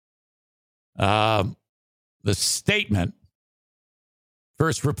 The statement,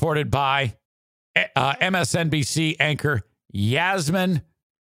 first reported by MSNBC anchor Yasmin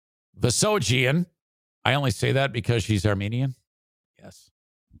Vasogian. I only say that because she's Armenian. Yes.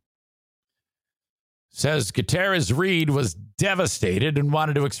 Says Gutierrez Reed was devastated and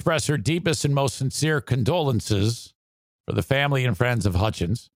wanted to express her deepest and most sincere condolences for the family and friends of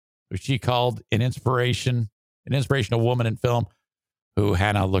Hutchins, who she called an inspirational woman in film who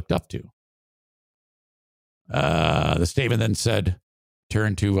Hannah looked up to. The statement then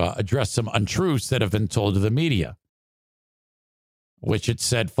turned to address some untruths that have been told to the media, which it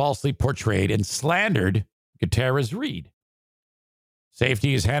said falsely portrayed and slandered Gutierrez Reed.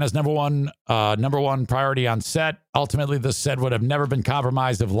 Safety is Hannah's number one priority on set. Ultimately, this set would have never been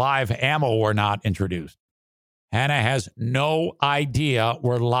compromised if live ammo were not introduced. Hannah has no idea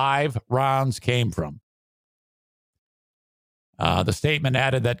where live rounds came from. The statement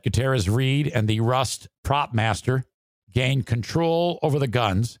added that Gutierrez Reed and the Rust prop master gained control over the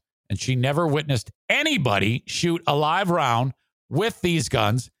guns, and she never witnessed anybody shoot a live round with these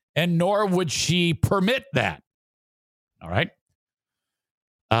guns, and nor would she permit that. All right.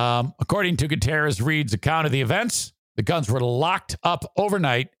 According to Gutierrez Reed's account of the events, the guns were locked up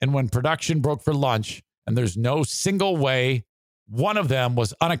overnight, and when production broke for lunch, and there's no single way one of them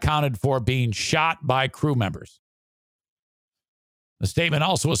was unaccounted for being shot by crew members. The statement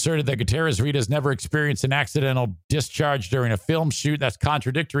also asserted that Gutierrez Reed has never experienced an accidental discharge during a film shoot. That's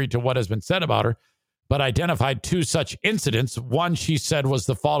contradictory to what has been said about her, but identified two such incidents. One, she said, was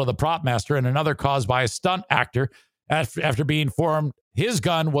the fault of the prop master, and another caused by a stunt actor after being informed his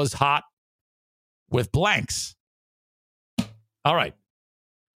gun was hot with blanks. All right.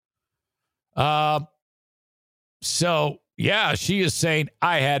 So, yeah, she is saying,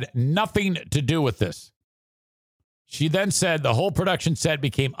 I had nothing to do with this. She then said the whole production set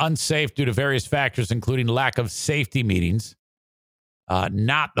became unsafe due to various factors, including lack of safety meetings,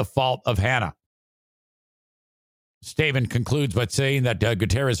 not the fault of Hannah. Statement concludes by saying that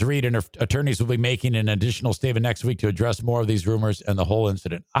Gutierrez Reed and her attorneys will be making an additional statement next week to address more of these rumors and the whole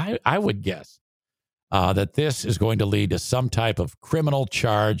incident. I would guess that this is going to lead to some type of criminal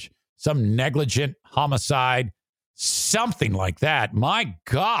charge, some negligent homicide, something like that. My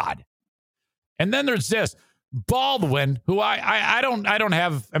God. And then there's this Baldwin, who I don't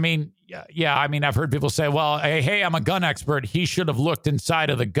have. I mean, yeah. I mean, I've heard people say, well, hey, I'm a gun expert. He should have looked inside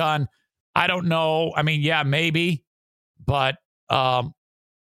of the gun. I don't know. I mean, yeah, maybe. But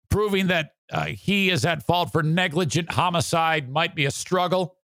proving that he is at fault for negligent homicide might be a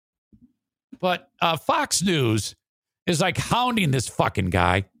struggle. But Fox News is like hounding this fucking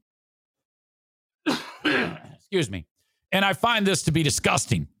guy. Excuse me. And I find this to be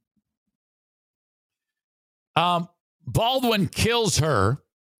disgusting. Baldwin kills her.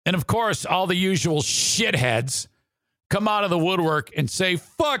 And of course, all the usual shitheads come out of the woodwork and say,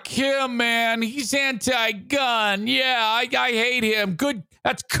 fuck him, man. He's anti-gun. Yeah, I hate him. Good.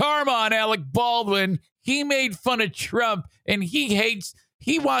 That's karma on Alec Baldwin. He made fun of Trump, and he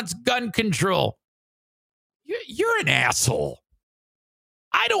wants gun control. You're an asshole.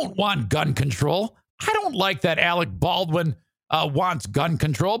 I don't want gun control. I don't like that Alec Baldwin wants gun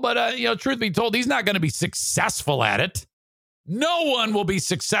control, but, truth be told, he's not going to be successful at it. No one will be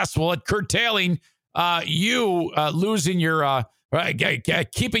successful at curtailing you losing your,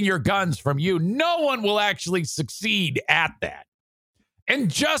 keeping your guns from you. No one will actually succeed at that. And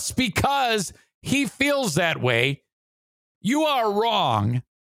just because he feels that way, you are wrong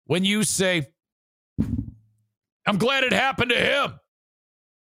when you say, I'm glad it happened to him.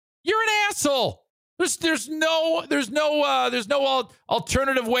 You're an asshole. There's no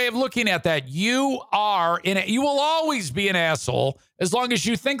alternative way of looking at that. You will always be an asshole as long as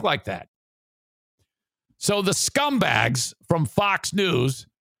you think like that. So the scumbags from Fox News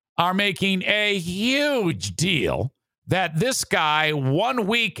are making a huge deal that this guy, 1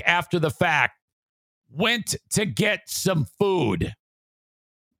 week after the fact, went to get some food.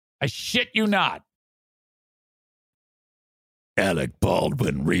 I shit you not. Alec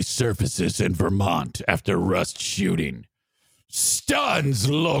Baldwin resurfaces in Vermont after Rust shooting. Stuns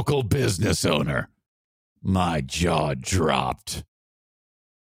local business owner. My jaw dropped.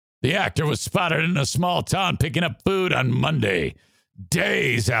 The actor was spotted in a small town picking up food on Monday,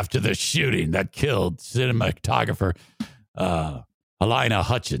 days after the shooting that killed cinematographer Helena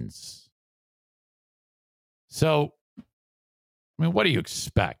Hutchins. So, I mean, what do you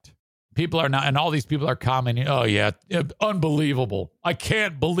expect? People are not, and all these people are commenting, oh, yeah, unbelievable. I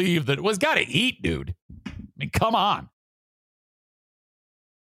can't believe that. Well, he's got to eat, dude. I mean, come on.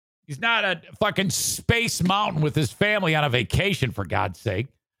 He's not a fucking Space Mountain with his family on a vacation, for God's sake.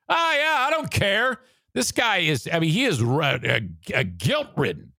 Oh, yeah, I don't care. This guy is, he is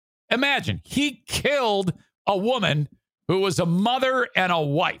guilt-ridden. Imagine, he killed a woman who was a mother and a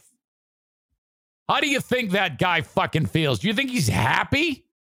wife. How do you think that guy fucking feels? Do you think he's happy?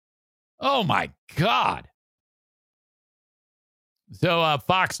 Oh, my God. So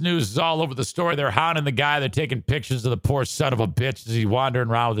Fox News is all over the story. They're hounding the guy. They're taking pictures of the poor son of a bitch as he's wandering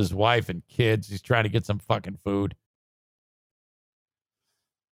around with his wife and kids. He's trying to get some fucking food.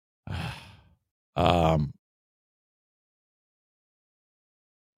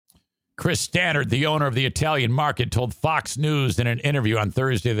 Chris Stannard, the owner of the Italian market, told Fox News in an interview on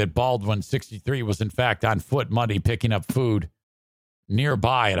Thursday that Baldwin, 63, was in fact on foot Monday picking up food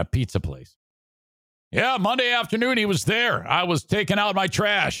nearby at a pizza place. Yeah, Monday afternoon he was there. I was taking out my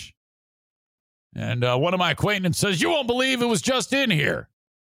trash. And one of my acquaintances says, you won't believe it was just in here.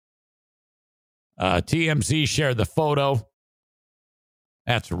 TMZ shared the photo.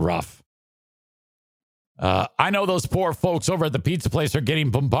 That's rough. I know those poor folks over at the pizza place are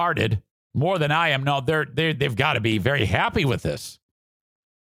getting bombarded more than I am. No, they've got to be very happy with this.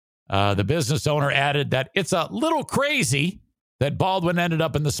 The business owner added that it's a little crazy that Baldwin ended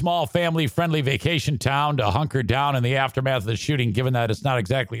up in the small family-friendly vacation town to hunker down in the aftermath of the shooting, given that it's not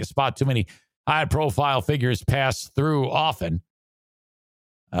exactly a spot too many high-profile figures pass through often.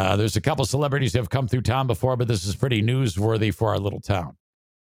 There's a couple celebrities who have come through town before, but this is pretty newsworthy for our little town.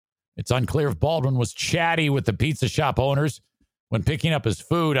 It's unclear if Baldwin was chatty with the pizza shop owners when picking up his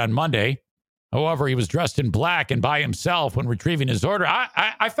food on Monday. However, he was dressed in black and by himself when retrieving his order.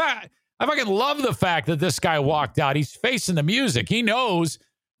 I fucking love the fact that this guy walked out. He's facing the music. He knows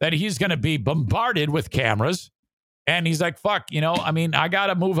that he's going to be bombarded with cameras. And he's like, fuck, I got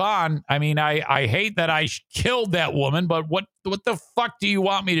to move on. I hate that I killed that woman, but what the fuck do you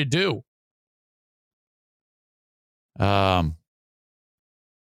want me to do? And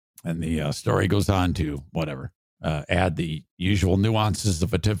the story goes on to add the usual nuances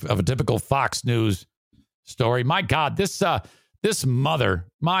of a typical Fox News story. My God, this mother,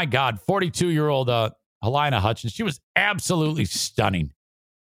 my God, 42-year-old Helena Hutchins, she was absolutely stunning.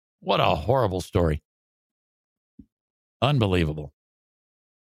 What a horrible story. Unbelievable.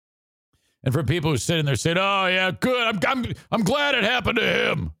 And for people who sit in there saying, "Oh yeah, good. I'm glad it happened to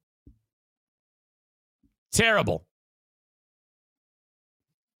him." Terrible.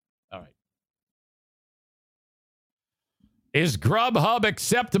 All right. Is Grubhub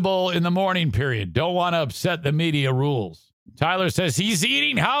acceptable in the morning period? Don't want to upset the media rules. Tyler says he's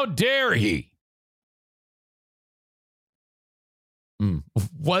eating. How dare he?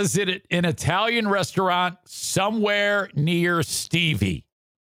 Was it an Italian restaurant somewhere near Stevie?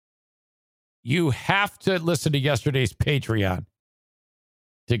 You have to listen to yesterday's Patreon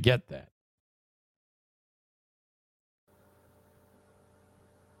to get that.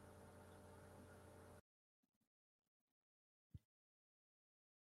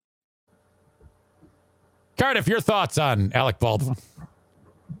 Cardiff, your thoughts on Alec Baldwin?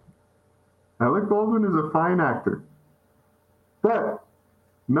 Alec Baldwin is a fine actor. But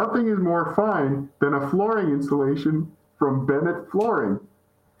nothing is more fine than a flooring installation from Bennett Flooring.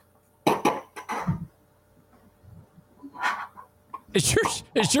 Is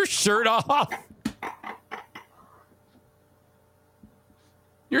your shirt off?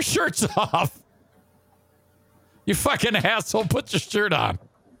 Your shirt's off. You fucking asshole. Put your shirt on.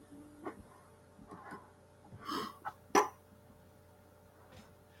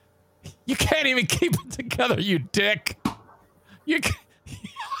 You can't even keep it together, you dick. You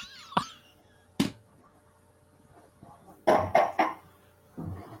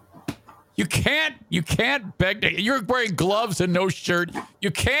can't beg to, you're wearing gloves and no shirt.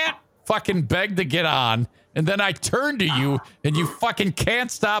 You can't fucking beg to get on. And then I turn to you and you fucking can't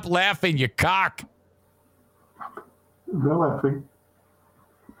stop laughing, you cock. No laughing.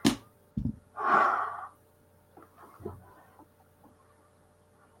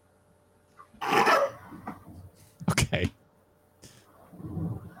 Okay.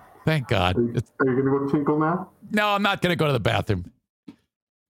 Thank God. Are you going to go tinkle now? No, I'm not going to go to the bathroom.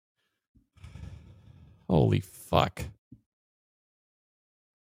 Holy fuck.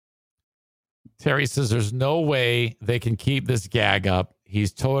 Terry says there's no way they can keep this gag up.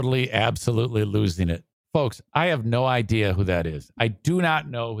 He's totally, absolutely losing it. Folks, I have no idea who that is. I do not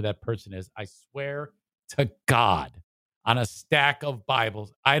know who that person is. I swear to God on a stack of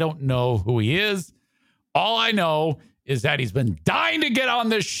Bibles, I don't know who he is. All I know is that he's been dying to get on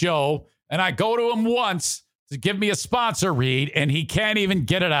this show, and I go to him once to give me a sponsor read, and he can't even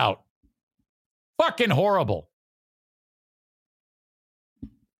get it out. Fucking horrible.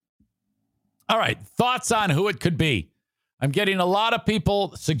 All right, thoughts on who it could be. I'm getting a lot of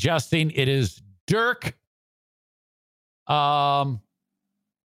people suggesting it is Dirk. Any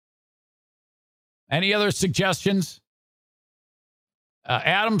other suggestions?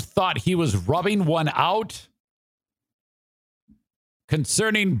 Adam thought he was rubbing one out.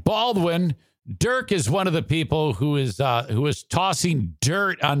 Concerning Baldwin, Dirk is one of the people who is tossing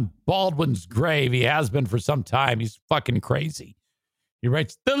dirt on Baldwin's grave. He has been for some time. He's fucking crazy. He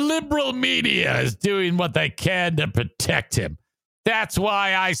writes, the liberal media is doing what they can to protect him. That's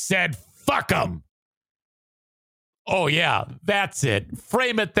why I said, fuck him. Oh, yeah, that's it.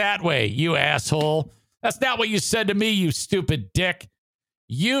 Frame it that way, you asshole. That's not what you said to me, you stupid dick.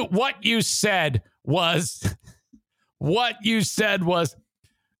 What you said was, he's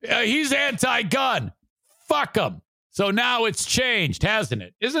anti-gun. Fuck him. So now it's changed, hasn't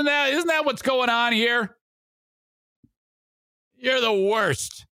it? Isn't that what's going on here? You're the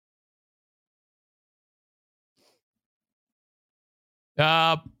worst.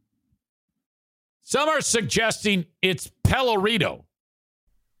 Some are suggesting it's Pellerito.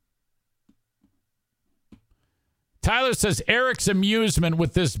 Tyler says Eric's amusement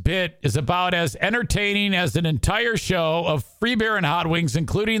with this bit is about as entertaining as an entire show of free beer and hot wings,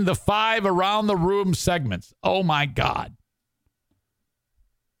 including the 5 around the room segments. Oh, my God.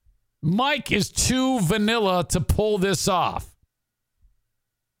 Mike is too vanilla to pull this off.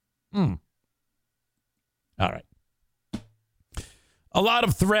 All right. A lot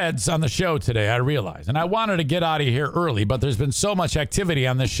of threads on the show today, I realize. And I wanted to get out of here early, but there's been so much activity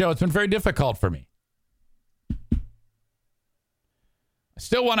on this show, it's been very difficult for me. I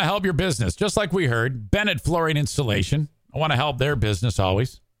still want to help your business, just like we heard. Bennett Flooring Installation. I want to help their business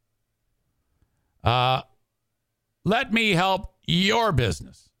always. Let me help your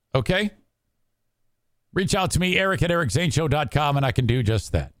business, okay? Reach out to me, Eric at ericzaneshow.com, and I can do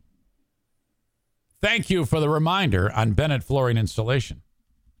just that. Thank you for the reminder on Bennett Flooring Installation.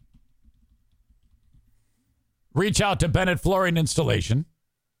 Reach out to Bennett Flooring Installation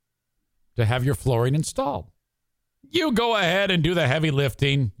to have your flooring installed. You go ahead and do the heavy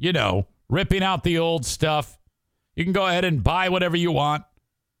lifting, ripping out the old stuff. You can go ahead and buy whatever you want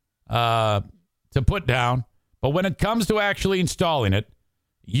to put down. But when it comes to actually installing it,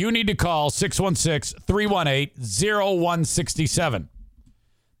 you need to call 616-318-0167.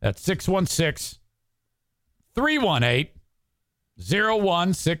 That's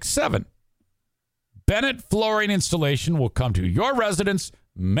 616-318-0167. Bennett Flooring Installation will come to your residence,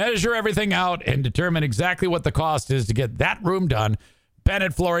 measure everything out, and determine exactly what the cost is to get that room done.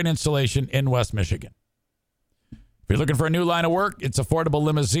 Bennett Flooring Installation in West Michigan. If you're looking for a new line of work, it's Affordable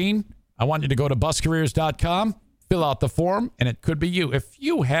Limousine. I want you to go to buscareers.com, fill out the form, and it could be you. If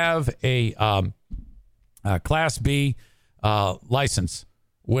you have a Class B license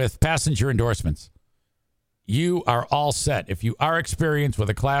with passenger endorsements, you are all set. If you are experienced with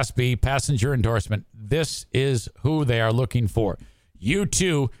a Class B passenger endorsement, this is who they are looking for. You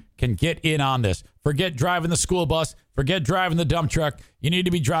too can get in on this. Forget driving the school bus. Forget driving the dump truck. You need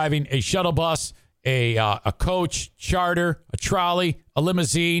to be driving a shuttle bus, a coach, charter, a trolley, a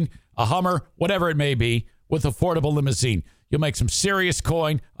limousine, a Hummer, whatever it may be, with Affordable Limousine. You'll make some serious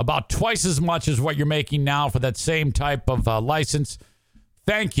coin, about twice as much as what you're making now for that same type of license.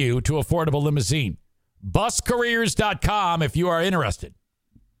 Thank you to Affordable Limousine. Buscareers.com if you are interested.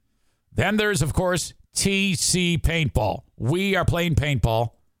 Then there's, of course, TC Paintball. We are playing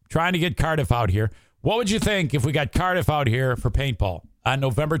paintball, trying to get Cardiff out here. What would you think if we got Cardiff out here for paintball on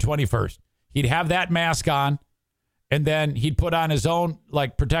November 21st? He'd have that mask on, and then he'd put on his own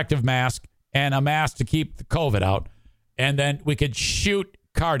protective mask and a mask to keep the COVID out, and then we could shoot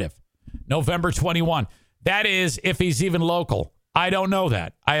Cardiff November 21. That is if he's even local. I don't know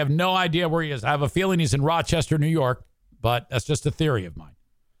that. I have no idea where he is. I have a feeling he's in Rochester, New York, but that's just a theory of mine.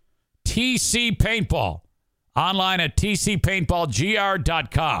 TC Paintball. Online at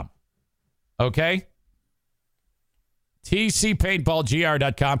tcpaintballgr.com. Okay?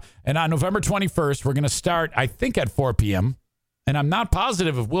 tcpaintballgr.com. And on November 21st, we're going to start, I think, at 4 p.m. And I'm not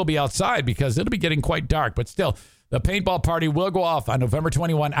positive if we'll be outside because it'll be getting quite dark. But still, the paintball party will go off on November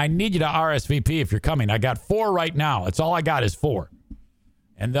 21. I need you to RSVP if you're coming. I got 4 right now. That's all I got is 4.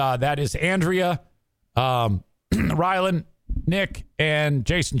 And that is Andrea, Rylan, Nick, and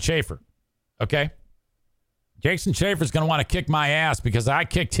Jason Schaefer. Okay? Jason Schaefer's going to want to kick my ass because I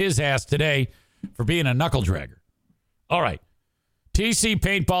kicked his ass today for being a knuckle dragger. All right.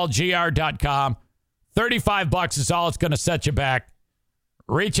 tcpaintballgr.com. $35 is all it's going to set you back.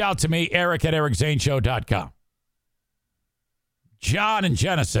 Reach out to me, Eric at ericzaneshow.com. John in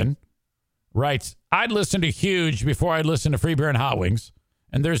Jennison writes, I'd listen to Huge before I'd listen to Free Beer and Hot Wings,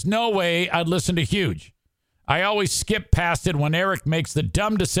 and there's no way I'd listen to Huge. I always skip past it when Eric makes the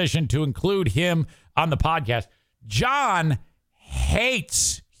dumb decision to include him on the podcast. John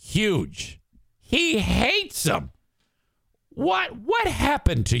hates Huge. He hates him. What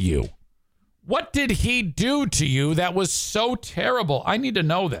happened to you? What did he do to you that was so terrible? I need to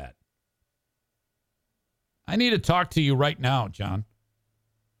know that. I need to talk to you right now, John.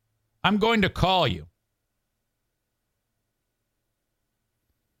 I'm going to call you.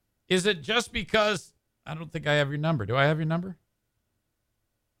 Is it just because I don't think I have your number? Do I have your number?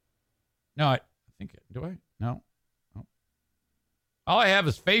 No, I think, do I? No. All I have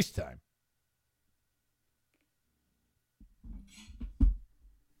is FaceTime.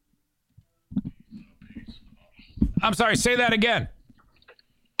 I'm sorry, say that again.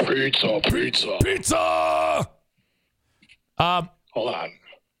 Pizza. Hold on.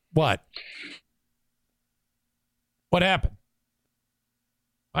 What? What happened?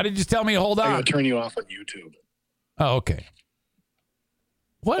 Why did you tell me to hold on? I'm going to turn you off on YouTube. Oh, okay.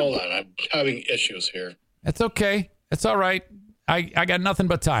 What? Hold on, I'm having issues here. It's okay. It's all right. I got nothing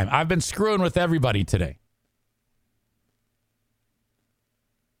but time. I've been screwing with everybody today.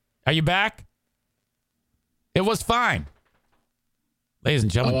 Are you back? It was fine. Ladies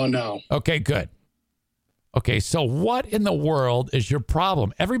and gentlemen. How about now? Okay, good. Okay, so what in the world is your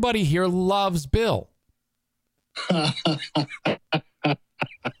problem? Everybody here loves Bill.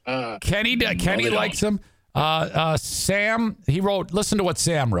 Kenny likes him. Sam, he wrote, listen to what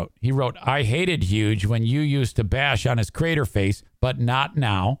Sam wrote. He wrote, I hated Huge when you used to bash on his crater face, but not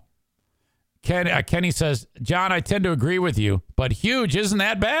now. Kenny says, John, I tend to agree with you, but Huge isn't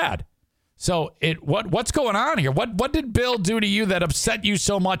that bad. So what's going on here? What did Bill do to you that upset you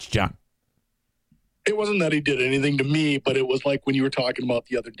so much, John? It wasn't that he did anything to me, but it was like when you were talking about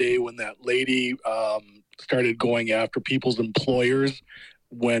the other day when that lady started going after people's employers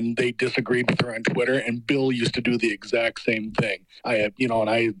when they disagreed with her on Twitter, and Bill used to do the exact same thing. I had, and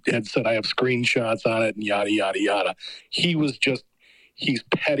I had said I have screenshots on it and yada, yada, yada. He's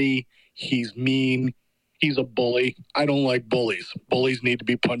petty. He's mean. He's a bully. I don't like bullies. Bullies need to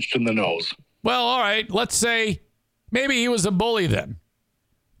be punched in the nose. Well, all right. Let's say maybe he was a bully then.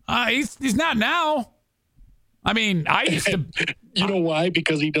 He's not now. I mean, I used to. You know why?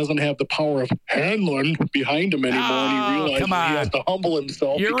 Because he doesn't have the power of Hanlon behind him anymore, and he realizes he has to humble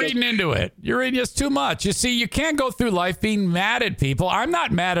himself. You're reading into it. You're reading just too much. You see, you can't go through life being mad at people. I'm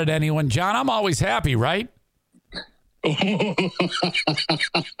not mad at anyone, John. I'm always happy, right?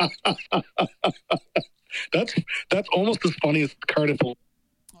 That's almost as funny as Cardiff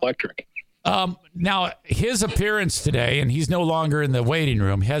Electric. Now, his appearance today, and he's no longer in the waiting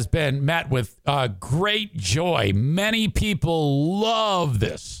room, has been met with great joy. Many people love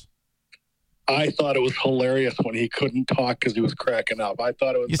this. I thought it was hilarious when he couldn't talk because he was cracking up. I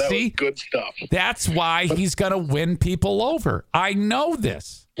thought was good stuff. That's why he's going to win people over. I know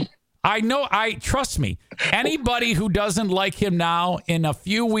this. Trust me. Anybody who doesn't like him now, in a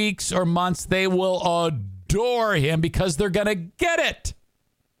few weeks or months, they will adore him because they're going to get it.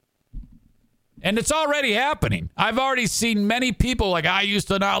 And it's already happening. I've already seen many people like, I used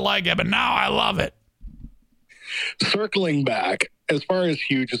to not like it, but now I love it. Circling back, as far as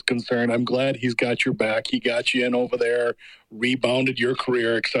Hugh is concerned, I'm glad he's got your back. He got you in over there, rebounded your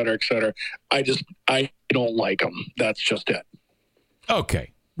career, et cetera, et cetera. I don't like him. That's just it.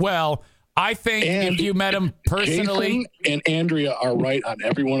 Okay. Well, I think if you met him personally. Jason and Andrea are right on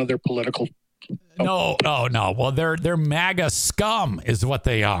every one of their political. No. Well, they're MAGA scum is what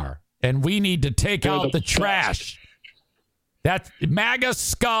they are. And we need to take out the trash. That MAGA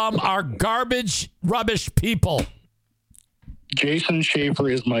scum are garbage, rubbish people. Jason Schaefer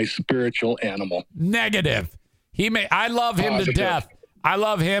is my spiritual animal. Negative. I love him to death. I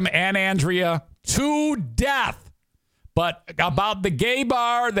love him and Andrea to death. But about the gay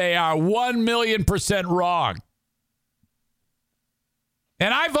bar, they are 1,000,000% wrong.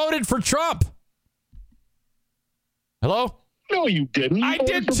 And I voted for Trump. Hello? No, you didn't. I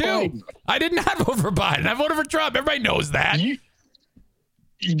did too. Biden. I did not vote for Biden. I voted for Trump. Everybody knows that.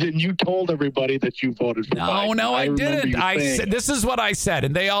 You told everybody that you voted for Biden. No, I didn't. I said, this is what I said,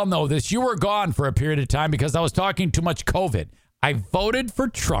 and they all know this. You were gone for a period of time because I was talking too much COVID. I voted for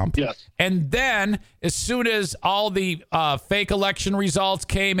Trump. Yes. And then as soon as all the fake election results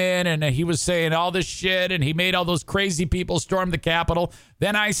came in and he was saying all this shit and he made all those crazy people storm the Capitol,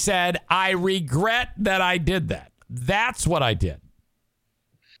 then I said, I regret that I did that. That's what I did.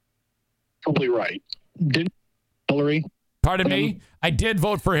 Totally right. Didn't Hillary? Pardon me? I did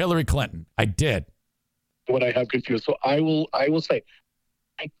vote for Hillary Clinton. I did. What I have confused. So I will say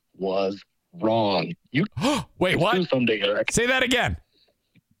I was wrong. You wait, what? Someday, Eric. Say that again.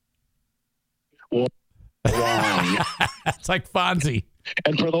 Well, wrong. It's like Fonzie.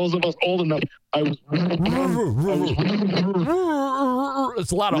 And for those of us old enough, it's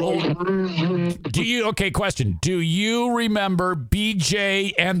a lot of old. Question. Do you remember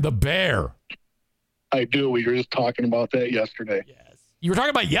BJ and the Bear? I do. We were just talking about that yesterday. Yes. You were talking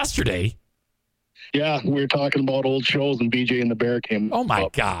about yesterday? Yeah, we were talking about old shows and BJ and the Bear came Oh, my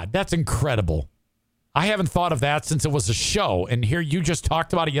God. That's incredible. I haven't thought of that since it was a show. And here you just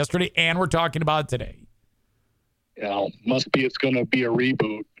talked about it yesterday, and we're talking about it today. Yeah, must be it's going to be a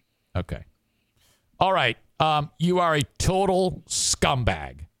reboot. Okay. All right. You are a total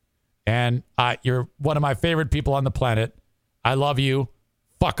scumbag. And you're one of my favorite people on the planet. I love you.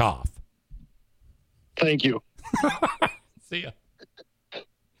 Fuck off. Thank you. See ya.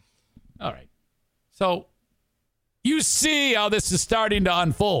 All right. So you see how this is starting to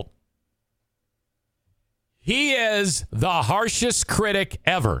unfold. He is the harshest critic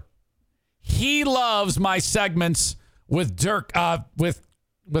ever. He loves my segments with Dirk, with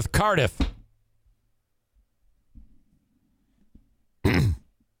Cardiff.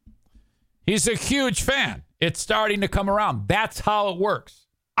 He's a huge fan. It's starting to come around. That's how it works.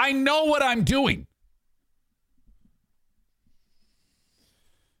 I know what I'm doing.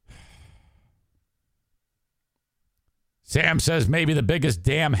 Sam says maybe the biggest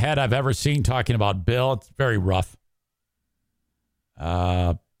damn head I've ever seen talking about Bill. It's very rough.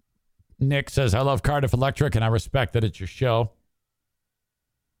 Nick says, I love Cardiff Electric and I respect that it's your show.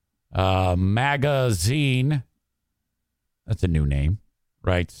 Magazine. That's a new name.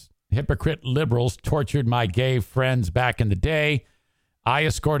 Writes, hypocrite liberals tortured my gay friends back in the day. I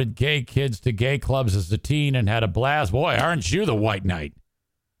escorted gay kids to gay clubs as a teen and had a blast. Boy, aren't you the white knight?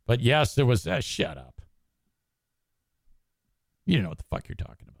 But yes, there was shut up. You know what the fuck you're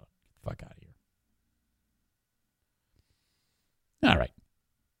talking about. Get the fuck out of here. All right.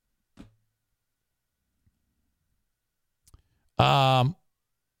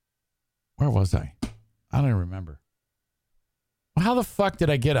 Where was I? I don't even remember. Well, how the fuck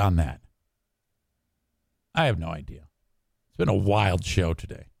did I get on that? I have no idea. It's been a wild show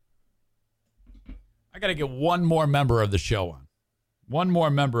today. I got to get one more member of the show on. One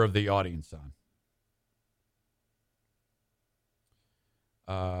more member of the audience on.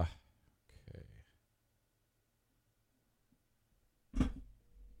 Okay.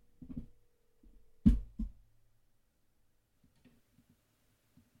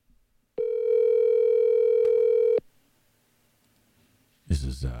 This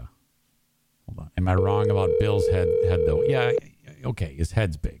is hold on. Am I wrong about Bill's head though? Yeah, okay, his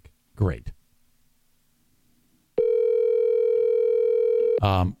head's big. Great.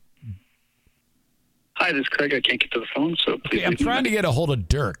 Hi, this is Craig. I can't get to the phone, so please. Okay, I'm trying to get a hold of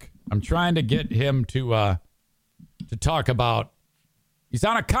Dirk. I'm trying to get him to talk about. He's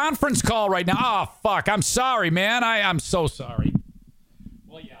on a conference call right now. Oh fuck! I'm sorry, man. I'm so sorry.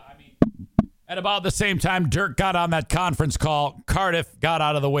 Well, yeah. I mean, At about the same time Dirk got on that conference call, Cardiff got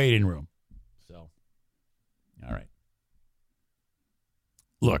out of the waiting room. So, all right.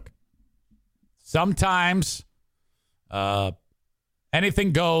 Look, sometimes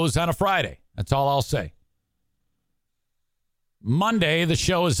anything goes on a Friday. That's all I'll say. Monday, the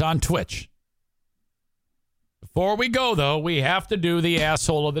show is on Twitch. Before we go, though, we have to do the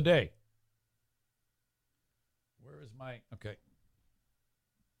asshole of the day. Where is my... Okay.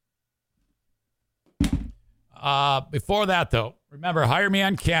 Before that, though, remember, hire me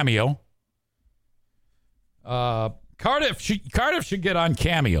on Cameo. Cardiff should get on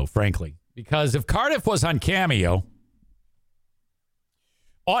Cameo, frankly, because if Cardiff was on Cameo,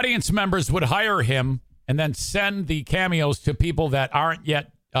 audience members would hire him and then send the cameos to people that aren't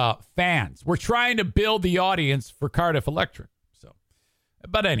yet fans. We're trying to build the audience for Cardiff Electric. So,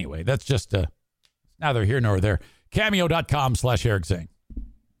 but anyway, that's just neither here nor there. Cameo.com/Eric Zane.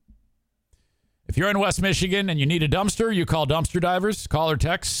 If you're in West Michigan and you need a dumpster, you call Dumpster Divers. Call or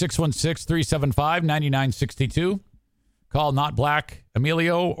text 616-375-9962. Call Not Black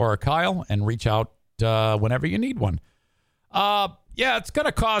Emilio or Kyle and reach out whenever you need one. Yeah, it's going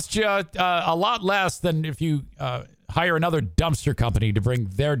to cost you a lot less than if you hire another dumpster company to bring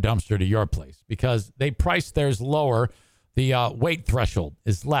their dumpster to your place because they price theirs lower. The weight threshold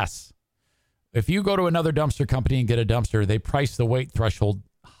is less. If you go to another dumpster company and get a dumpster, they price the weight threshold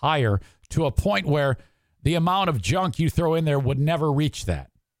higher to a point where the amount of junk you throw in there would never reach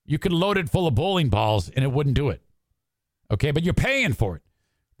that. You could load it full of bowling balls and it wouldn't do it. Okay, but you're paying for it.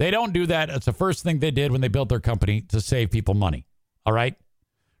 They don't do that. It's the first thing they did when they built their company to save people money. All right?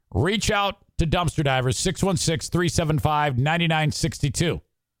 Reach out to Dumpster Divers, 616-375-9962.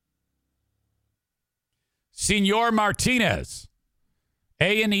 Senor Martinez,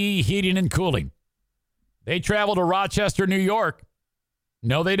 A&E Heating and Cooling. They travel to Rochester, New York.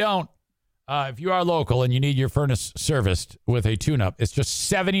 No, they don't. If you are local and you need your furnace serviced with a tune-up, it's just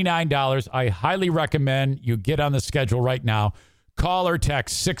 $79. I highly recommend you get on the schedule right now. Call or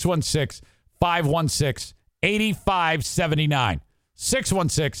text 616-516-8579.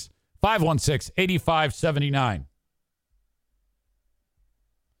 616-516-8579.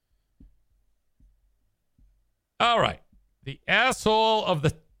 All right. The asshole of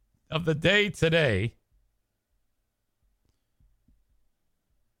the day today.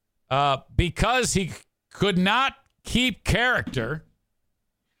 Because he could not keep character,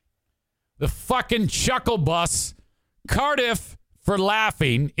 the fucking chuckle bus, Cardiff for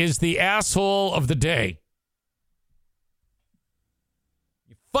laughing, is the asshole of the day.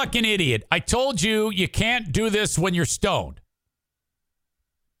 You fucking idiot. I told you you can't do this when you're stoned.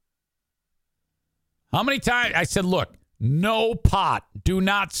 How many times? I said, look, no pot. Do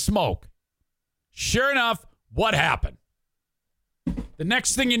not smoke. Sure enough, what happened? The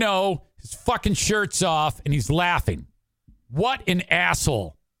next thing you know, his fucking shirt's off and he's laughing. What an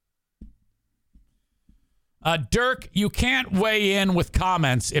asshole. Dirk, you can't weigh in with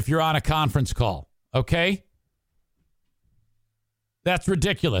comments if you're on a conference call, okay? That's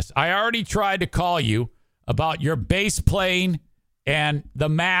ridiculous. I already tried to call you about your bass playing and the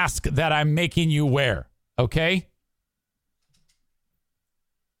mask that I'm making you wear, okay?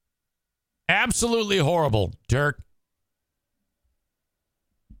 Absolutely horrible, Dirk.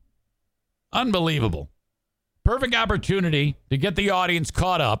 Unbelievable. Perfect opportunity to get the audience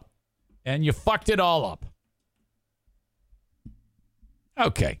caught up, and you fucked it all up.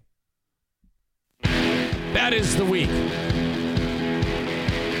 Okay. That is the week.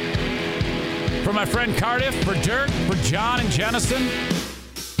 For my friend Cardiff, for Dirk, for John and Jennison,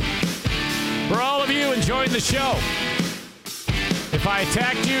 for all of you enjoying the show. If I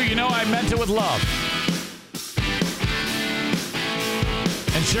attacked you, you know I meant it with love.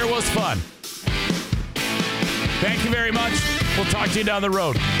 And sure was fun. Thank you very much. We'll talk to you down the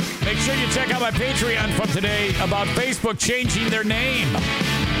road. Make sure you check out my Patreon from today about Facebook changing their name.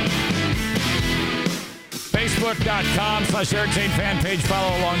 Facebook.com/Eric Zane fan page.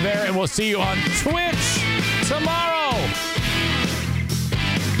 Follow along there, and we'll see you on Twitch tomorrow.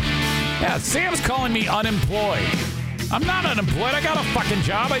 Yeah, Sam's calling me unemployed. I'm not unemployed. I got a fucking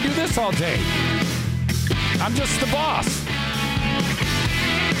job. I do this all day. I'm just the boss.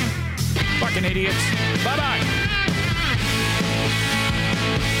 Fucking idiots. Bye-bye.